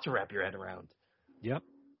a lot to wrap your head around. Yep.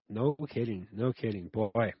 No kidding.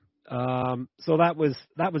 Boy. So that was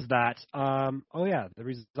that. The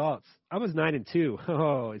results. I was 9-2.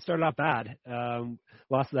 Oh, it started off bad.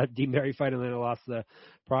 Lost that Dean Barry fight, and then I lost the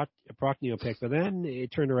Prochnio pick. But then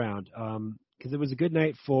it turned around because it was a good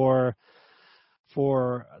night for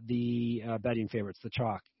the betting favorites, the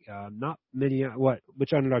chalk. Not many.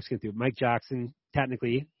 Which underdogs came through? Mike Jackson,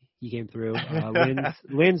 technically, he came through.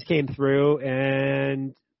 Lins came through,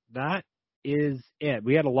 and that is it.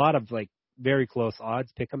 We had a lot of very close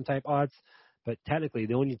odds, pick'em type odds, but technically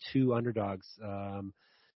the only 2 underdogs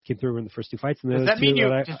came through in the first 2 fights. And does that mean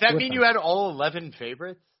you had all 11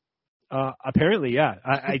 favorites? Apparently, yeah.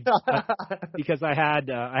 Because I had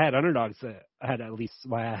underdogs. I had at least.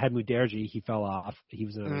 Well, I had Muderji. He fell off. He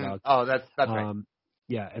was an underdog. Oh, that's right.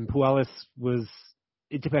 Yeah, and Puelis was.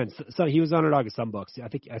 It depends. So he was underdog at some books. I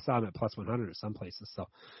think I saw him at plus 100 at some places.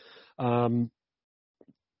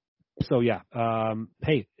 So, yeah.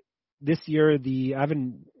 Hey, this year I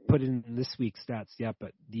haven't put in this week's stats yet,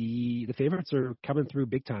 but the favorites are coming through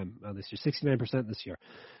big time this year. 69% this year.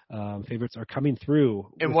 Favorites are coming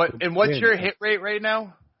through. And what's your hit rate right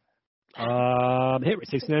now? Hit rate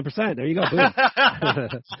 69%. There you go. Boom.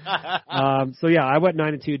 So yeah, I went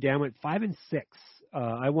 9-2. Dan went 5-6.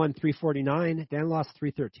 I won 349. Dan lost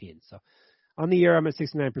 313. So on the year, I'm at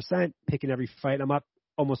 69%, picking every fight. I'm up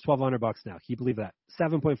almost $1,200 now. Can you believe that?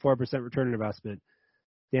 7.4% return on investment.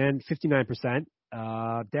 Dan 59%,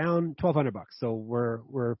 down $1,200. So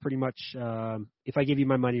we're pretty much. If I give you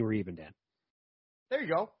my money, we're even, Dan. There you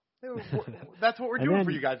go. That's what we're doing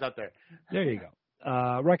for you guys out there. There you go.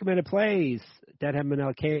 Recommended plays. Dan had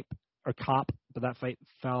Manel Cop, but that fight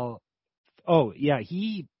fell. Oh yeah,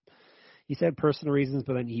 he said personal reasons,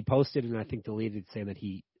 but then he posted and I think deleted saying that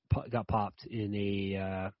he got popped in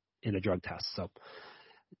a drug test. So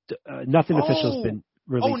nothing official has been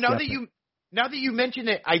released. Oh, now that you mention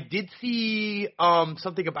it, I did see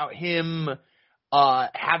something about him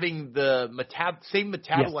having the same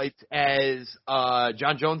metabolites as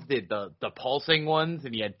John Jones did, the pulsing ones,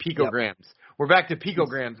 and he had picograms. Yep. We're back to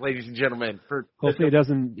picograms, ladies and gentlemen. Hopefully it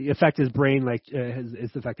doesn't affect his brain like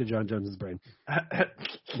it's affected John Jones's brain.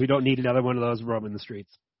 We don't need another one of those roaming the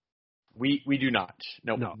streets. We do not.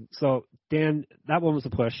 Nope. No. So, Dan, that one was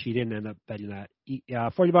a push. He didn't end up betting that.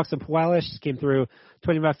 $40 on Puelis came through.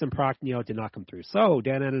 $20 on Prochnio did not come through. So,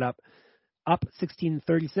 Dan ended up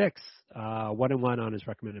 1636, 1-1 on his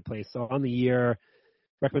recommended place. So, on the year,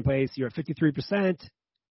 recommended place, you're at 53%,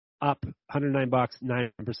 up $109,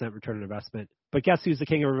 9% return on investment. But guess who's the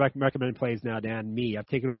king of recommended plays now, Dan? Me. I've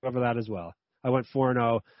taken over that as well. I went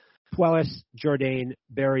 4-0. Puelis, Jourdain,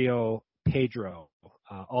 Barrio, Pedro.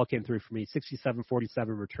 All came through for me. 67.47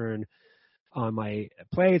 return on my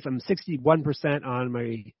plays. I'm 61% on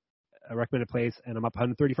my recommended plays, and I'm up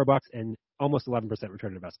 $134 and almost 11%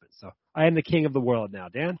 return on investment. So I am the king of the world now,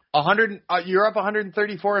 Dan. 100. You're up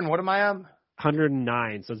 134, and what am I on?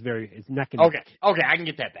 109. So it's neck and neck. Okay, I can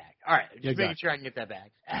get that back. All right, just making sure I can get that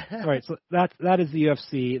back. All right, so that is the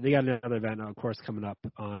UFC. They got another event, of course, coming up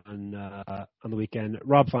on the weekend.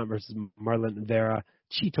 Rob Font versus Marlon Vera.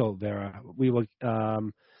 Chito Vera. We will.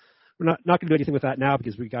 We're not going to do anything with that now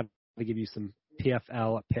because we got to give you some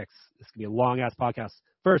PFL picks. This is going to be a long ass podcast.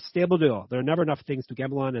 First, Stable Duel. There are never enough things to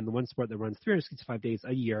gamble on, and the one sport that runs 365 days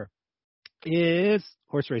a year is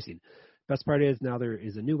horse racing. Best part is now there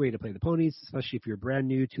is a new way to play the ponies, especially if you're brand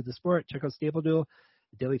new to the sport. Check out Stable Duel,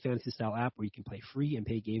 a daily fantasy style app where you can play free and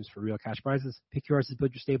pay games for real cash prizes. Pick your horses,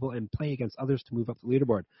 build your stable, and play against others to move up the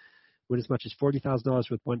leaderboard. Win as much as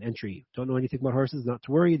 $40,000 with one entry. Don't know anything about horses? Not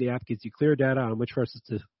to worry. The app gives you clear data on which horses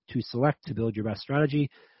to select to build your best strategy.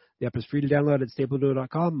 The app is free to download at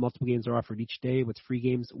StableDuel.com. Multiple games are offered each day with free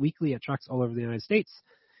games weekly at tracks all over the United States.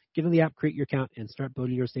 Get on the app, create your account, and start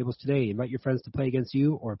building your stables today. Invite your friends to play against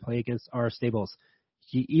you or play against our stables.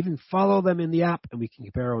 You even follow them in the app, and we can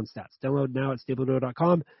compare our own stats. Download now at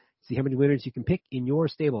StableDuel.com. See how many winners you can pick in your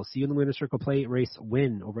stable. See you in the winner's circle. Play, race,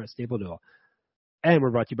 win over at StableDuel. And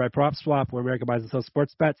we're brought to you by PropSwap, where America buys and sells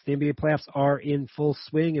sports bets. The NBA playoffs are in full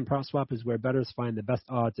swing, and PropSwap is where bettors find the best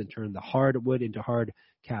odds and turn the hardwood into hard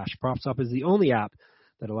cash. PropSwap is the only app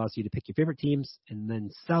that allows you to pick your favorite teams and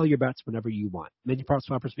then sell your bets whenever you want. Many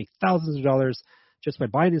PropSwappers make thousands of dollars just by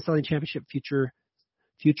buying and selling championship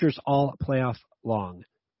futures all playoffs long.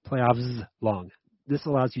 This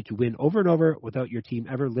allows you to win over and over without your team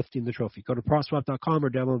ever lifting the trophy. Go to PropSwap.com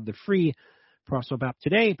or download the free PropSwap app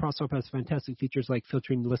today. PropSwap has fantastic features like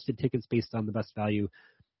filtering listed tickets based on the best value,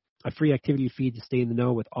 a free activity feed to stay in the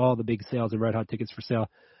know with all the big sales and red hot tickets for sale,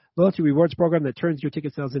 loyalty rewards program that turns your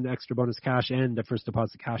ticket sales into extra bonus cash, and a first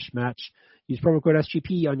deposit cash match. Use promo code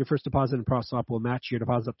SGP on your first deposit, and PropSwap will match your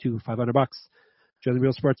deposit up to $500. Join the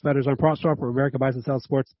real sports bettors on PropSwap, where America buys and sells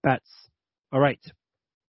sports bets. All right.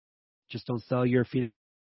 Just don't sell your Phoenix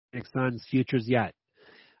Suns futures yet.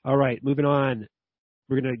 All right, moving on.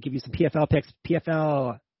 We're going to give you some PFL picks.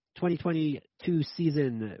 PFL 2022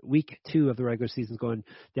 season, week 2 of the regular season is going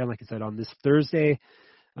down, like I said, on this Thursday.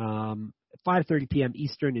 5:30 p.m.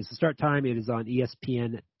 Eastern is the start time. It is on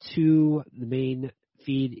ESPN2, the main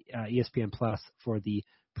feed, ESPN Plus for the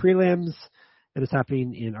prelims, and it's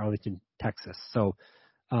happening in Arlington, Texas. So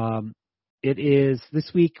it is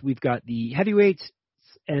this week. We've got the heavyweight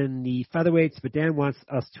and the featherweights, but Dan wants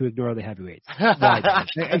us to ignore the heavyweights. Why,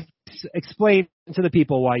 Dan? Explain to the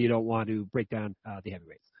people why you don't want to break down the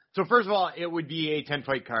heavyweights. So first of all, it would be a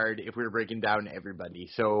 10-fight card if we were breaking down everybody.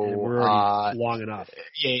 So and we're already long enough.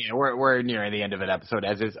 Yeah, we're nearing the end of an episode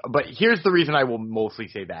as is. But here's the reason I will mostly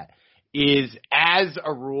say that is as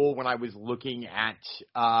a rule when I was looking at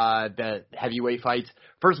the heavyweight fights.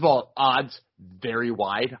 First of all, odds very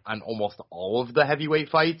wide on almost all of the heavyweight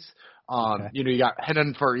fights. Okay. You got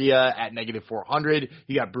Renan Faria at -400.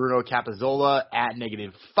 You got Bruno Capizola at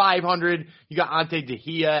 -500. You got Ante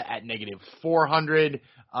Dehia at -400.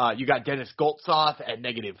 You got Dennis Goltsov at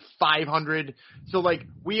 -500. So,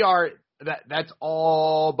 that's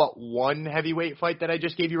all but one heavyweight fight that I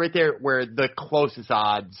just gave you right there, where the closest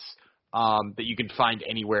odds that you can find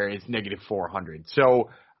anywhere is -400. So,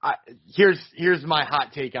 here's my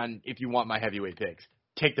hot take on if you want my heavyweight picks.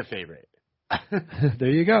 Take the favorite. There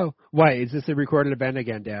you go. Why? Is this a recorded event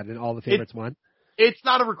again, Dad, and all the favorites won? It's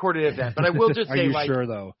not a recorded event, but I will just say, Are you sure,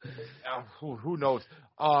 though? Who knows?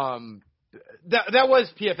 That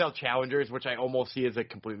was PFL Challengers, which I almost see as a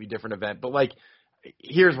completely different event. But,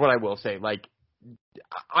 here's what I will say.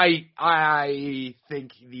 I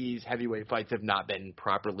think these heavyweight fights have not been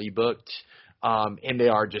properly booked, and they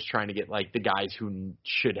are just trying to get, the guys who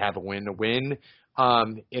should have a win,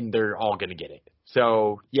 and they're all going to get it.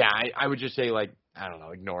 So, yeah, I would just say, I don't know,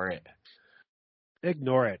 ignore it.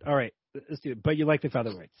 Ignore it. All right, let's do it. But you like the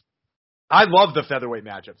featherweights. I love the featherweight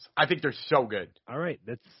matchups. I think they're so good. All right,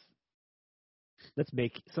 let's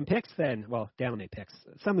make some picks then. Well, Dan will make picks.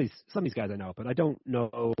 Some of these guys I know, but I don't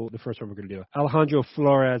know the first one we're going to do. Alejandro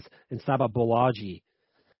Flores and Saba Bolaji.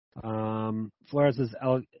 Flores is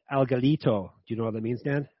El Galito. Do you know what that means,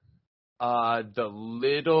 Dan? The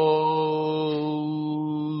little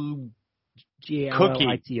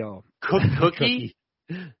G-A-L-I-T-O. Cookie?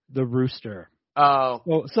 The rooster. Oh.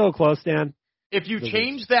 So close, Dan. If you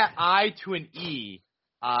change that I to an E,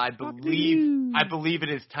 I believe it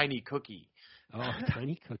is Tiny Cookie. Oh,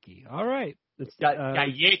 Tiny Cookie. All right.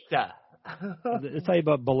 Galleta. Let's tell you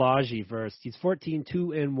about Balaji first. He's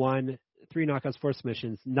 14-2-1, 3 knockouts, 4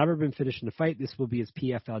 submissions. Never been finished in a fight. This will be his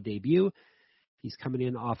PFL debut. He's coming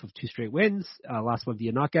in off of 2 straight wins. Last one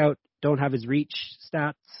via knockout. Don't have his reach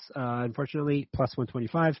stats, unfortunately. Plus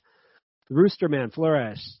 125. The Rooster Man,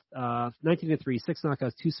 Flores, 19-3, 6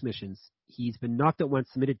 knockouts, 2 submissions. He's been knocked out once,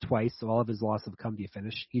 submitted twice, so all of his losses have come via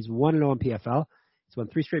finish. He's 1-0 in PFL. He's won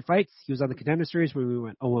 3 straight fights. He was on the Contender Series where we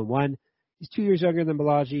went 0-1. He's 2 years younger than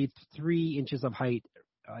Balaji, 3 inches of height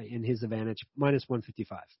in his advantage, minus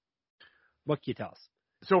 155. What can you tell us?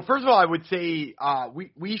 So first of all, I would say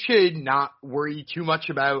we should not worry too much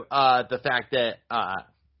about the fact that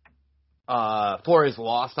Flores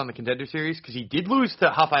lost on the Contender Series, because he did lose to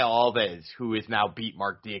Rafael Alves, who has now beat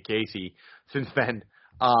Mark Diakiese since then.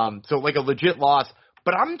 So a legit loss.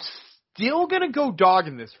 But I'm still gonna go dog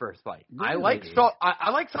in this first fight. Really? I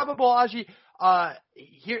like Saba Bolaji.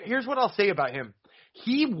 Here's what I'll say about him.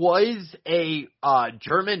 He was a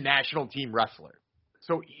German national team wrestler.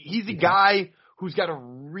 So he's a guy who's got a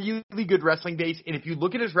really good wrestling base, and if you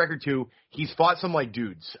look at his record too, he's fought some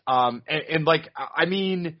dudes.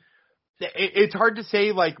 It's hard to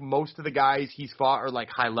say most of the guys he's fought are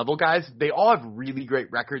high level guys. They all have really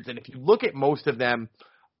great records, and if you look at most of them,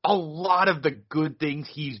 a lot of the good things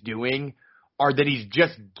he's doing are that he's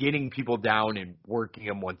just getting people down and working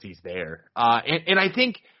them once he's there. And I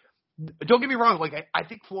think, don't get me wrong, I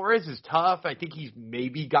think Flores is tough. I think he's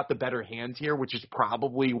maybe got the better hands here, which is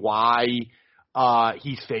probably why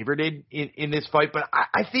he's favored in this fight. But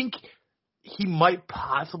I think he might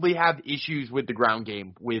possibly have issues with the ground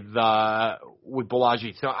game with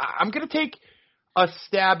Balaji. So I'm going to take a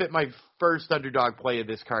stab at my first underdog play of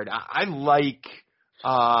this card. I like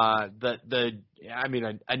a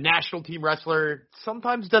national team wrestler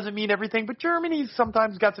sometimes doesn't mean everything, but Germany's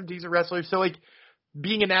sometimes got some decent wrestlers. So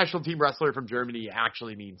being a national team wrestler from Germany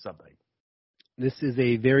actually means something. This is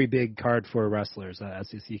a very big card for wrestlers,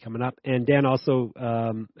 as you see coming up. And Dan also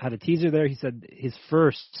had a teaser there. He said his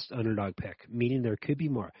first underdog pick, meaning there could be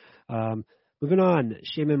more. Moving on,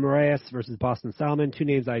 Shayman Moraes versus Boston Salmon. 2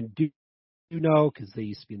 names I do know because they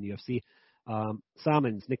used to be in the UFC.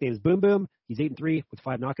 Salmon's nickname is Boom Boom. He's 8-3 with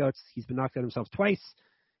 5 knockouts. He's been knocked out himself twice.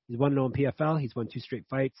 He's 1-0 in PFL. He's won 2 straight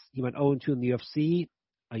fights. He went 0-2 in the UFC.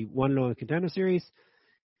 1-0 in the Contender Series.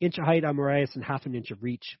 Inch of height on Moraes and half an inch of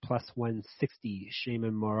reach, plus 160.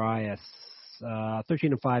 Shayman Moraes,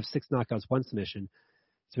 13-5, 6 knockouts, 1 submission.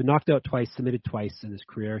 He's been knocked out twice, submitted twice in his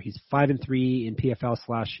career. He's 5-3 in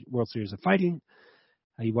PFL/World Series of Fighting.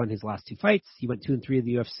 He won his last 2 fights. He went 2-3 in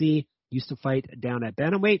the UFC. Used to fight down at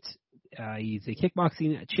bantamweight. He's a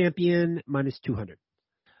kickboxing champion, minus 200.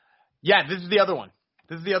 Yeah, this is the other one.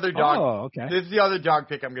 This is the other dog. Oh, okay. This is the other dog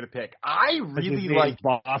pick I'm going to pick. I really like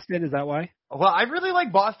Boston. Is that why? Well, I really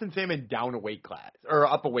like Boston Salmon down a weight class or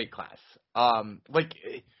up a weight class. Like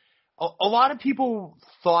a lot of people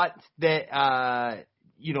thought that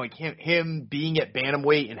like him being at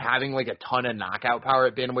bantamweight and having like a ton of knockout power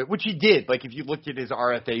at bantamweight, which he did. Like if you looked at his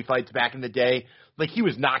RFA fights back in the day, like he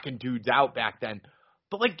was knocking dudes out back then.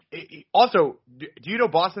 But like also, do you know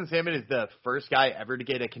Boston Salmon is the first guy ever to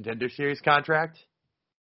get a Contender Series contract?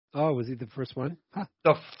 Oh, was he the first one? Huh.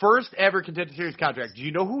 The first ever Contender Series contract. Do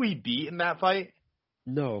you know who he beat in that fight?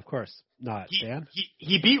 No, of course not. Dan?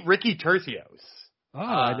 He beat Ricky Tercios. Oh,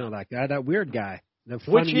 I know that guy. That weird guy. The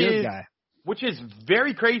funny weird guy. Which is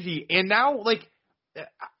very crazy. And now, like,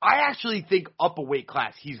 I actually think up a weight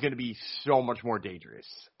class, he's going to be so much more dangerous.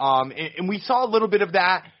 And we saw a little bit of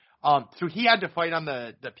that. So he had to fight on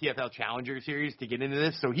the PFL Challenger Series to get into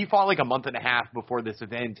this. So he fought like a month and a half before this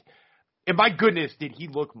event. And my goodness, did he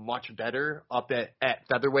look much better up at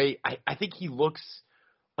featherweight? I think he looks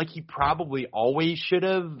like he probably always should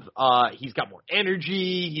have. He's got more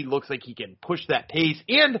energy. He looks like he can push that pace.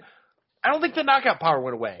 And I don't think the knockout power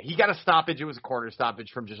went away. He got a stoppage. It was a corner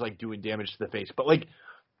stoppage from just like doing damage to the face. But like,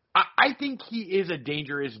 I think he is a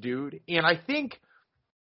dangerous dude. And I think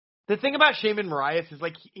the thing about Shaman Moraes is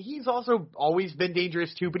like he's also always been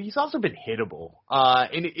dangerous too, but he's also been hittable.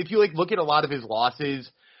 And if you like look at a lot of his losses,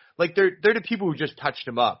 like they're the people who just touched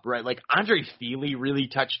him up, right? Like Andre Feely really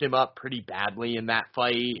touched him up pretty badly in that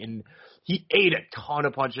fight, and he ate a ton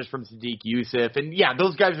of punches from Sadiq Youssef. And yeah,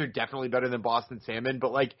 those guys are definitely better than Boston Salmon,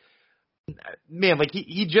 but like, man, like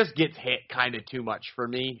he just gets hit kind of too much for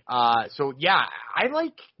me. So yeah, I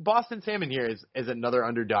like Boston Salmon here as another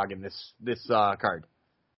underdog in this card.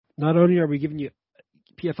 Not only are we giving you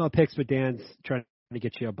PFL picks, but Dan's trying to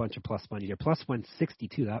get you a bunch of plus money here. Plus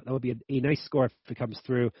 162. That would be a nice score if it comes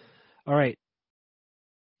through. All right.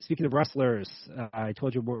 Speaking of wrestlers, I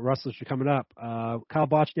told you what wrestlers are coming up. Kyle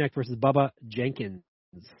Bochniak versus Bubba Jenkins.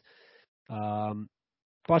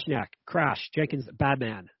 Bochniak, crash. Jenkins, bad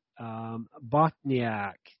man.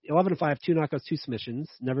 Bochniak, 11-5, 2 knockouts, 2 submissions.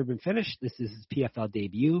 Never been finished. This is his PFL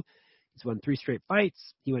debut. He's won 3 straight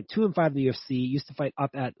fights. He went 2-5 in the UFC. Used to fight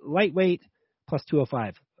up at lightweight, plus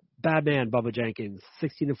 205. Bad man, Bubba Jenkins,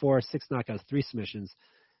 16-4, 6 knockouts, 3 submissions.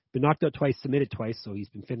 Been knocked out twice, submitted twice, so he's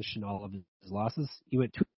been finishing all of his losses. He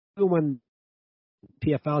went 2-1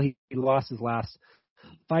 PFL. He lost his last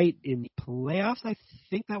fight in the playoffs, I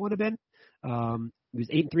think that would have been. He was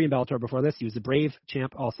 8-3 in Bellator before this. He was a Brave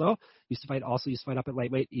champ also. Used to fight up at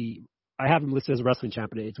lightweight. I have him listed as a wrestling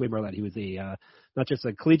champion. It's way more than that. He was not just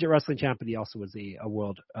a collegiate wrestling champ, but he also was a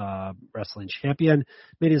world wrestling champion.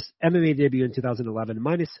 Made his MMA debut in 2011,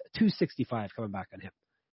 minus 265 coming back on him.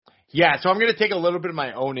 Yeah, so I'm going to take a little bit of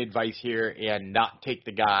my own advice here and not take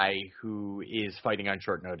the guy who is fighting on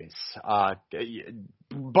short notice.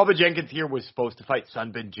 Bubba Jenkins here was supposed to fight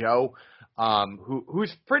Sunbin Joe,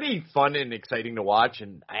 who's pretty fun and exciting to watch,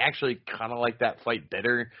 and I actually kind of like that fight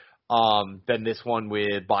better than this one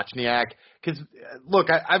with Bochniak. Because, look,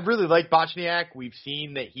 I really like Bochniak. We've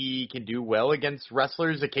seen that he can do well against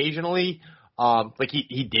wrestlers occasionally. Like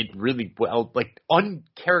he did really well, like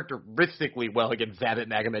uncharacteristically well against Zabit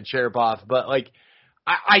Magomedsharipov, but like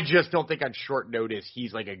I just don't think on short notice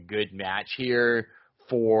he's like a good match here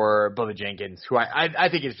for Bubba Jenkins, who I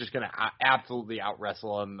think is just going to absolutely out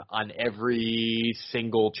wrestle him on every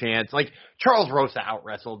single chance. Like Charles Rosa out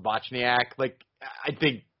wrestled Bochniak. Like I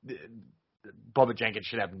think Bubba Jenkins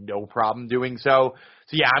should have no problem doing so.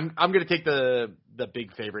 So yeah, I'm going to take the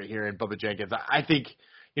big favorite here in Bubba Jenkins. I think,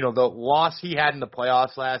 you know, the loss he had in the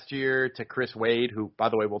playoffs last year to Chris Wade, who, by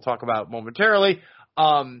the way, we'll talk about momentarily,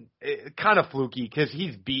 kind of fluky because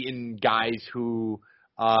he's beaten guys who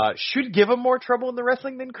should give him more trouble in the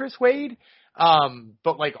wrestling than Chris Wade.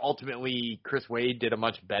 But, like, ultimately, Chris Wade did a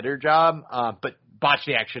much better job. But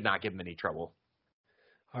Bochniak should not give him any trouble.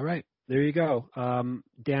 All right. There you go.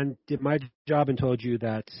 Dan did my job and told you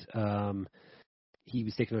that he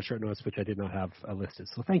was taking on short notice, which I did not have listed.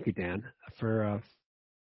 So thank you, Dan, for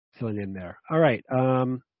filling in there. All right.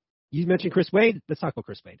 You mentioned Chris Wade. Let's talk about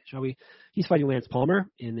Chris Wade, shall we? He's fighting Lance Palmer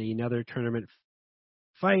in another tournament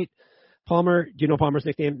fight. Palmer, do you know Palmer's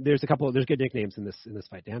nickname? There's good nicknames in this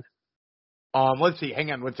fight, Dan. Let's see.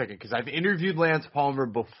 Hang on one second, because I've interviewed Lance Palmer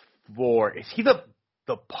before. Is he the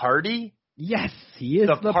party? Yes, he is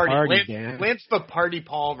the party, Dan. Lance the Party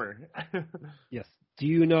Palmer. Yes. Do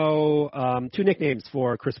you know 2 nicknames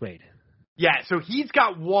for Chris Wade? Yeah, so he's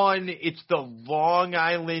got one. It's the Long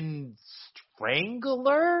Island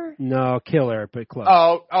Strangler? No, Killer, but close.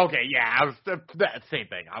 Oh, okay, yeah, same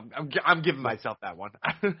thing. I'm giving myself that one.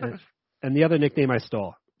 And the other nickname I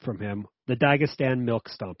stole from him. The Dagestan Milk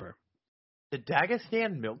Stomper. The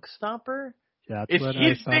Dagestan Milk Stomper? That's Is what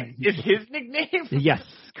his I thought. is his nickname? Yes,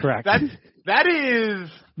 correct. That is.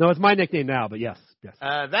 No, it's my nickname now, but yes.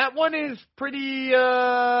 That one is pretty.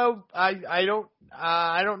 I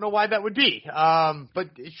don't know why that would be. But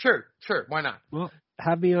sure, why not? Well,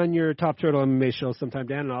 have me on your Top Turtle MMA show sometime,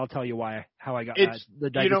 Dan, and I'll tell you how I got the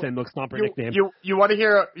Dagestan Milk Stomper nickname. You want to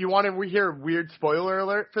hear? We hear a weird spoiler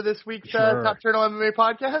alert for this week's Top Turtle MMA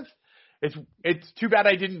podcast? It's too bad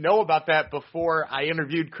I didn't know about that before I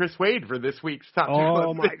interviewed Chris Wade for this week's Top Turtle.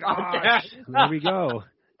 Oh my gosh! There we go.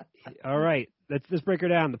 All right, let's break her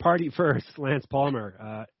down. The party first. Lance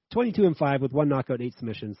Palmer, 22-5 with 1 knockout, 8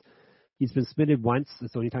 submissions. He's been submitted once.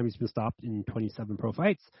 That's the only time he's been stopped in 27 pro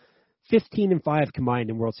fights. 15-5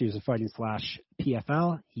 combined in World Series of Fighting /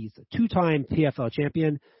 PFL. He's a 2-time PFL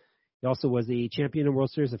champion. He also was a champion in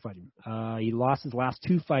World Series of Fighting. He lost his last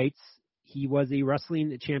 2 fights. He was a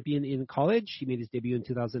wrestling champion in college. He made his debut in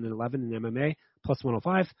 2011 in MMA, plus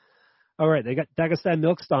 105. All right, they got Dagestan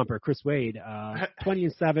Milk Stomper, Chris Wade,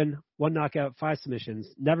 20-7, 1 knockout, 5 submissions,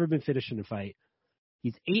 never been finished in a fight.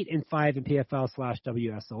 He's 8-5 in PFL /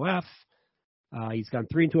 WSOF. He's gone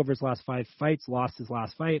 3-2 over his last 5 fights, lost his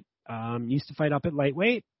last fight. Used to fight up at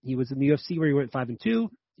lightweight. He was in the UFC where he went 5-2.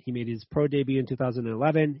 He made his pro debut in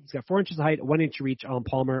 2011. He's got 4 inches of height, 1 inch of reach on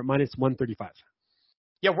Palmer, minus 135.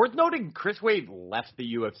 Yeah, worth noting, Chris Wade left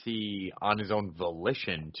the UFC on his own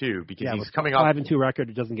volition too, because he's coming off 5-2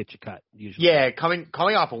 record. It doesn't get you cut usually. Yeah, coming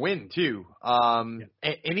off a win too. And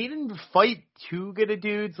he didn't fight too good of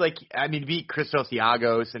dudes. Like, I mean, he beat Christos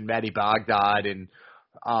Giagos and Matty Baghdad, and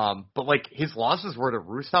but like his losses were to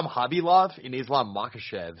Rustam Khabilov and Islam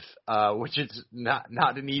Makhachev, which is not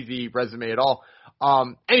an easy resume at all.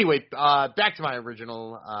 Anyway, back to my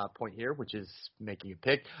original point here, which is making a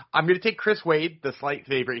pick. I'm going to take Chris Wade, the slight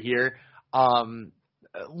favorite here.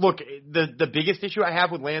 Look, the biggest issue I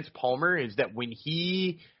have with Lance Palmer is that when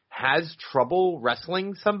he has trouble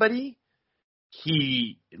wrestling somebody,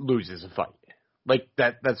 he loses a fight. Like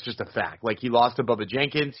that's just a fact. Like he lost to Bubba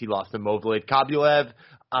Jenkins, he lost to Movlid Kabulev.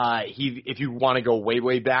 If you want to go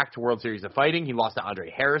way back to World Series of Fighting, he lost to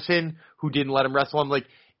Andre Harrison, who didn't let him wrestle him. Like,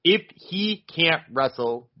 if he can't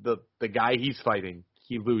wrestle the guy he's fighting,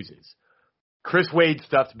 he loses. Chris Wade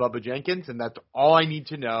stuffed Bubba Jenkins, and that's all I need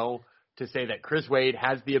to know to say that Chris Wade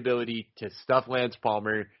has the ability to stuff Lance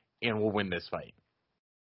Palmer and will win this fight.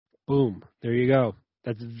 Boom. There you go.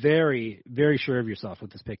 That's very, very sure of yourself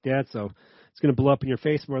with this pick, Dad. So it's going to blow up in your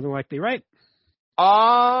face more than likely, right?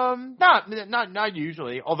 Not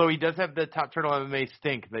usually. Although he does have the Top Turtle MMA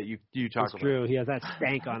stink that you talk about. That's true. He has that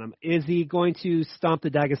stank on him. Is he going to stomp the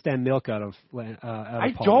Dagestan milk out of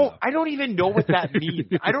Palmer? I don't even know what that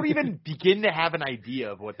means. I don't even begin to have an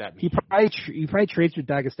idea of what that means. He probably trades with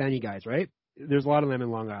Dagestani guys, right? There's a lot of them in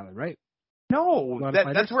Long Island, right? No,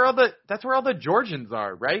 that's where all the Georgians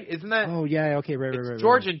are, right? Isn't that? Oh yeah, okay, right.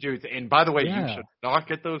 Georgian dudes, and by the way, you should not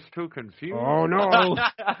get those two confused. Oh no, I'm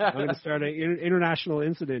going to start an international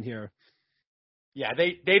incident here. Yeah,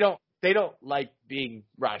 they don't like being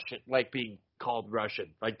Russian, like being called Russian.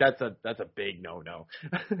 Like that's a big no.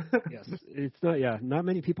 Yes, it's not. Yeah, not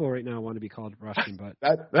many people right now want to be called Russian, but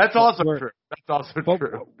that's also true. That's also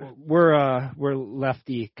true. We're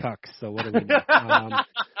lefty cucks, so what do we do? All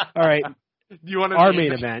right. Do you want to our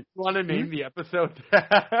main event? You want to name the episode?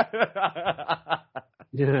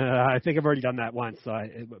 Yeah, I think I've already done that once, so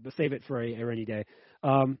save it for a rainy day.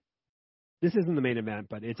 This isn't the main event,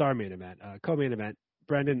 but it's our main event. Co-main event,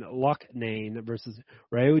 Brendan Loughnane versus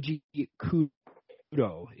Ryoji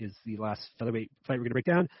Kudo is the last featherweight fight we're going to break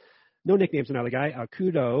down. No nicknames on the guy.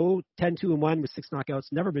 Kudo, 10-1 with 6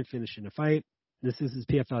 knockouts, never been finished in a fight. This is his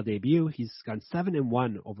PFL debut. He's gone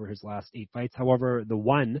 7-1 over his last 8 fights. However, the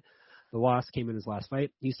loss came in his last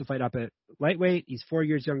fight. He used to fight up at lightweight. He's 4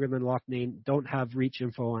 years younger than Loughnane. Don't have reach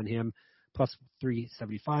info on him. Plus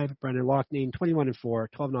 375. Brendan Loughnane,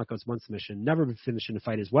 21-4, 12 knockouts, 1 submission. Never been finished in a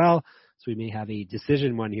fight as well. So we may have a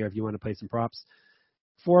decision one here if you want to play some props.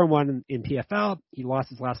 4-1 in PFL. He lost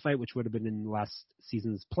his last fight, which would have been in last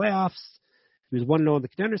season's playoffs. He was 1-0 in the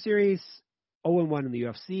Contender Series. 0-1 in the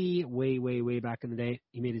UFC, way back in the day.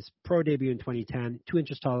 He made his pro debut in 2010, 2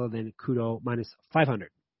 inches taller than Kudo, minus 500.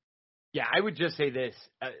 Yeah, I would just say this.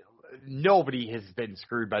 Nobody has been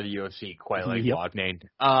screwed by the UFC quite like Loughnane.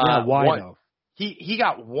 Why though? He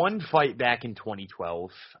got one fight back in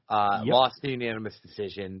 2012, lost the unanimous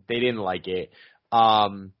decision. They didn't like it.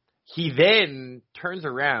 He then turns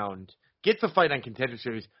around, gets a fight on Contender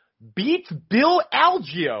Series, beats Bill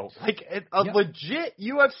Algeo, like a legit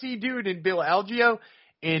UFC dude in Bill Algeo,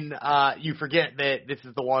 And you forget that this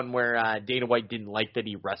is the one where Dana White didn't like that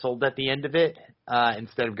he wrestled at the end of it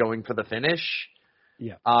instead of going for the finish.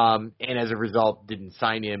 Yeah. And as a result, didn't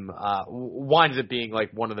sign him. Winds up being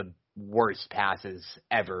like one of the worst passes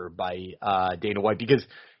ever by Dana White because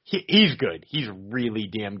he's good. He's really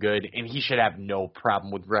damn good, and he should have no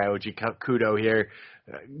problem with Ryoji Kudo here.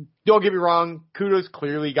 Don't get me wrong, Kudo's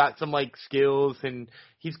clearly got some like skills, and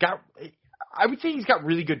he's got. I would say he's got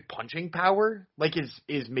really good punching power. Like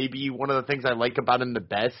is maybe one of the things I like about him the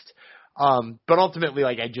best. But ultimately,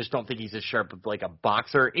 like I just don't think he's as sharp of like a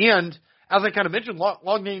boxer. And as I kind of mentioned,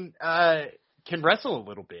 Longnane can wrestle a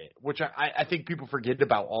little bit, which I think people forget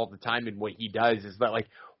about all the time. And what he does is that like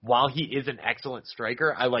while he is an excellent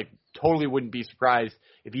striker, I like totally wouldn't be surprised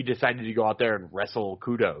if he decided to go out there and wrestle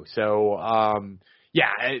Kudo. So yeah,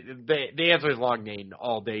 the answer is Longnane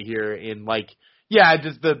all day here. In like. Yeah,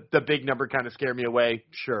 does the big number kind of scare me away?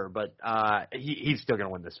 Sure, but he's still going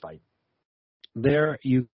to win this fight. There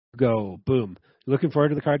you go. Boom. Looking forward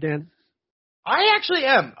to the card, Dan? I actually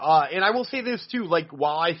am. And I will say this, too. Like,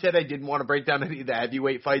 while I said I didn't want to break down any of the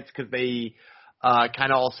heavyweight fights because they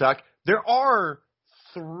kind of all suck, there are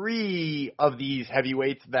 3 of these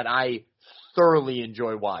heavyweights that I thoroughly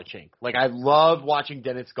enjoy watching. Like, I love watching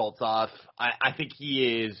Denis Goltsov. I think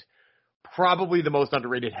he is probably the most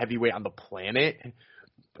underrated heavyweight on the planet.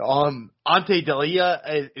 Ante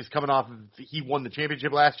Delia is coming off of, he won the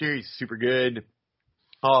championship last year. He's super good.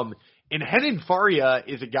 And Renan Faria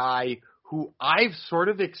is a guy who I've sort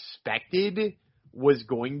of expected was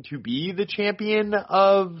going to be the champion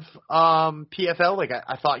of PFL. Like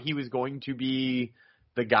I thought he was going to be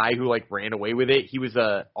the guy who like ran away with it. He was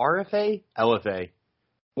a RFA, LFA,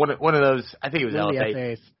 one of those. I think it was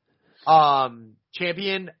LFA.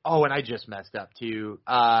 Champion. Oh, and I just messed up too.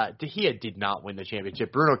 Dahia did not win the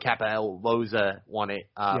championship. Bruno Capelloza won it.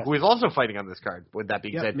 Yes. Who is also fighting on this card. With that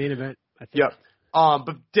being said, main event. I think. Yep.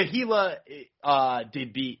 But Dahila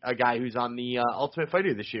did beat a guy who's on the Ultimate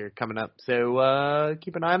Fighter this year coming up. So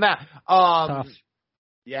keep an eye on that. Tough.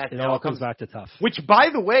 Yeah, it all comes back to tough. Which, by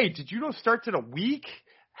the way, did you know starts in a week?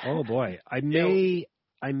 Oh boy, I may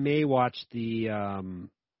watch the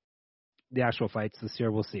actual fights this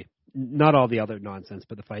year. We'll see. Not all the other nonsense,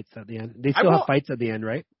 but the fights at the end. They still have fights at the end,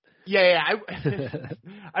 right? Yeah.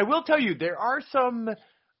 I will tell you there are some,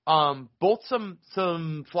 both some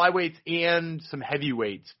flyweights and some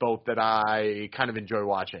heavyweights, both that I kind of enjoy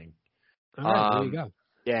watching. All right, there you go.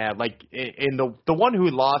 Yeah, like in the one who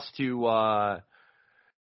lost to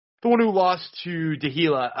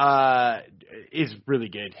Dahila is really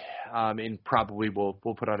good, and probably will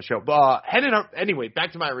put on a show. But anyway,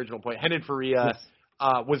 back to my original point. Renan Faria. Yes.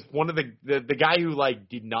 Was one of the guy who like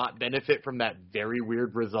did not benefit from that very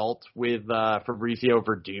weird result with Fabricio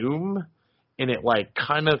Verdum, and it like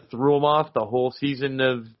kind of threw him off the whole season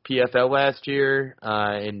of PFL last year,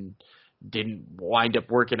 and didn't wind up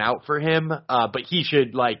working out for him. But he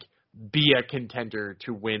should like be a contender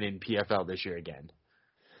to win in PFL this year again.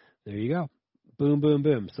 There you go. Boom, boom,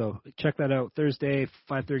 boom. So check that out. Thursday,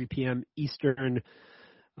 5:30 p.m. Eastern.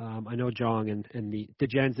 I know Jong and the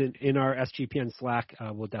gens in our SGPN Slack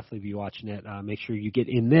will definitely be watching it. Make sure you get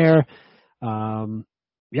in there.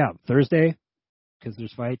 Thursday, because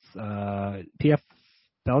there's fights.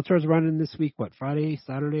 Bellator's running this week. What, Friday,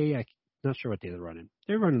 Saturday? I'm not sure what day they're running.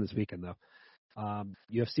 They're running this weekend, though.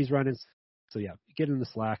 UFC's running. So, yeah, get in the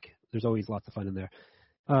Slack. There's always lots of fun in there.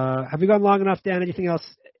 Have we gone long enough, Dan? Anything else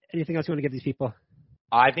you want to give these people?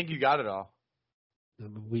 I think you got it all.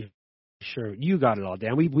 Sure, you got it all,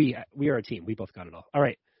 Dan. We are a team. We both got it all. All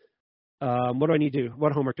right. What do I need to do?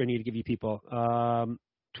 What homework do I need to give you people?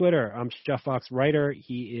 Twitter. I'm Jeff Fox Writer.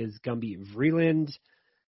 He is Gumby Vreeland.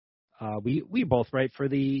 We both write for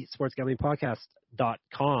the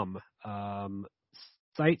sportsgamblingpodcast.com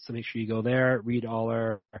site, so make sure you go there, read all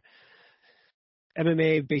our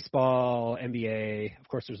MMA, baseball, NBA. Of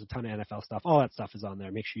course, there's a ton of NFL stuff. All that stuff is on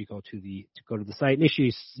there. Make sure you go to the site. Make sure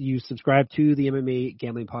you subscribe to the MMA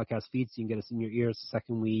Gambling Podcast feed so you can get us in your ears the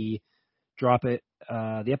second we drop it,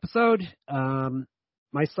 the episode.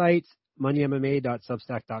 My site,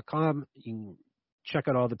 moneymma.substack.com. You can check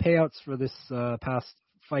out all the payouts for this past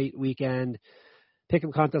fight weekend.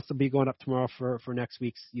 Pick'em contest will be going up tomorrow for next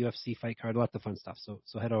week's UFC fight card. Lots of fun stuff. So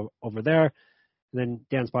head over there. And then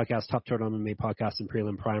Dan's podcast, Top Turtle MMA Podcast and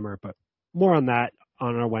Prelim Primer, but more on that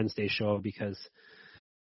on our Wednesday show because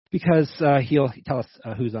he'll tell us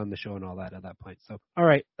who's on the show and all that at that point. So, all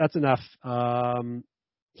right, that's enough.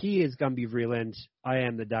 He is Gumby Vreeland. I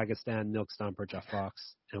am the Dagestan Milk Stomper, Jeff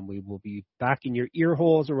Fox, and we will be back in your ear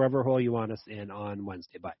holes or wherever hole you want us in on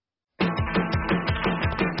Wednesday. Bye.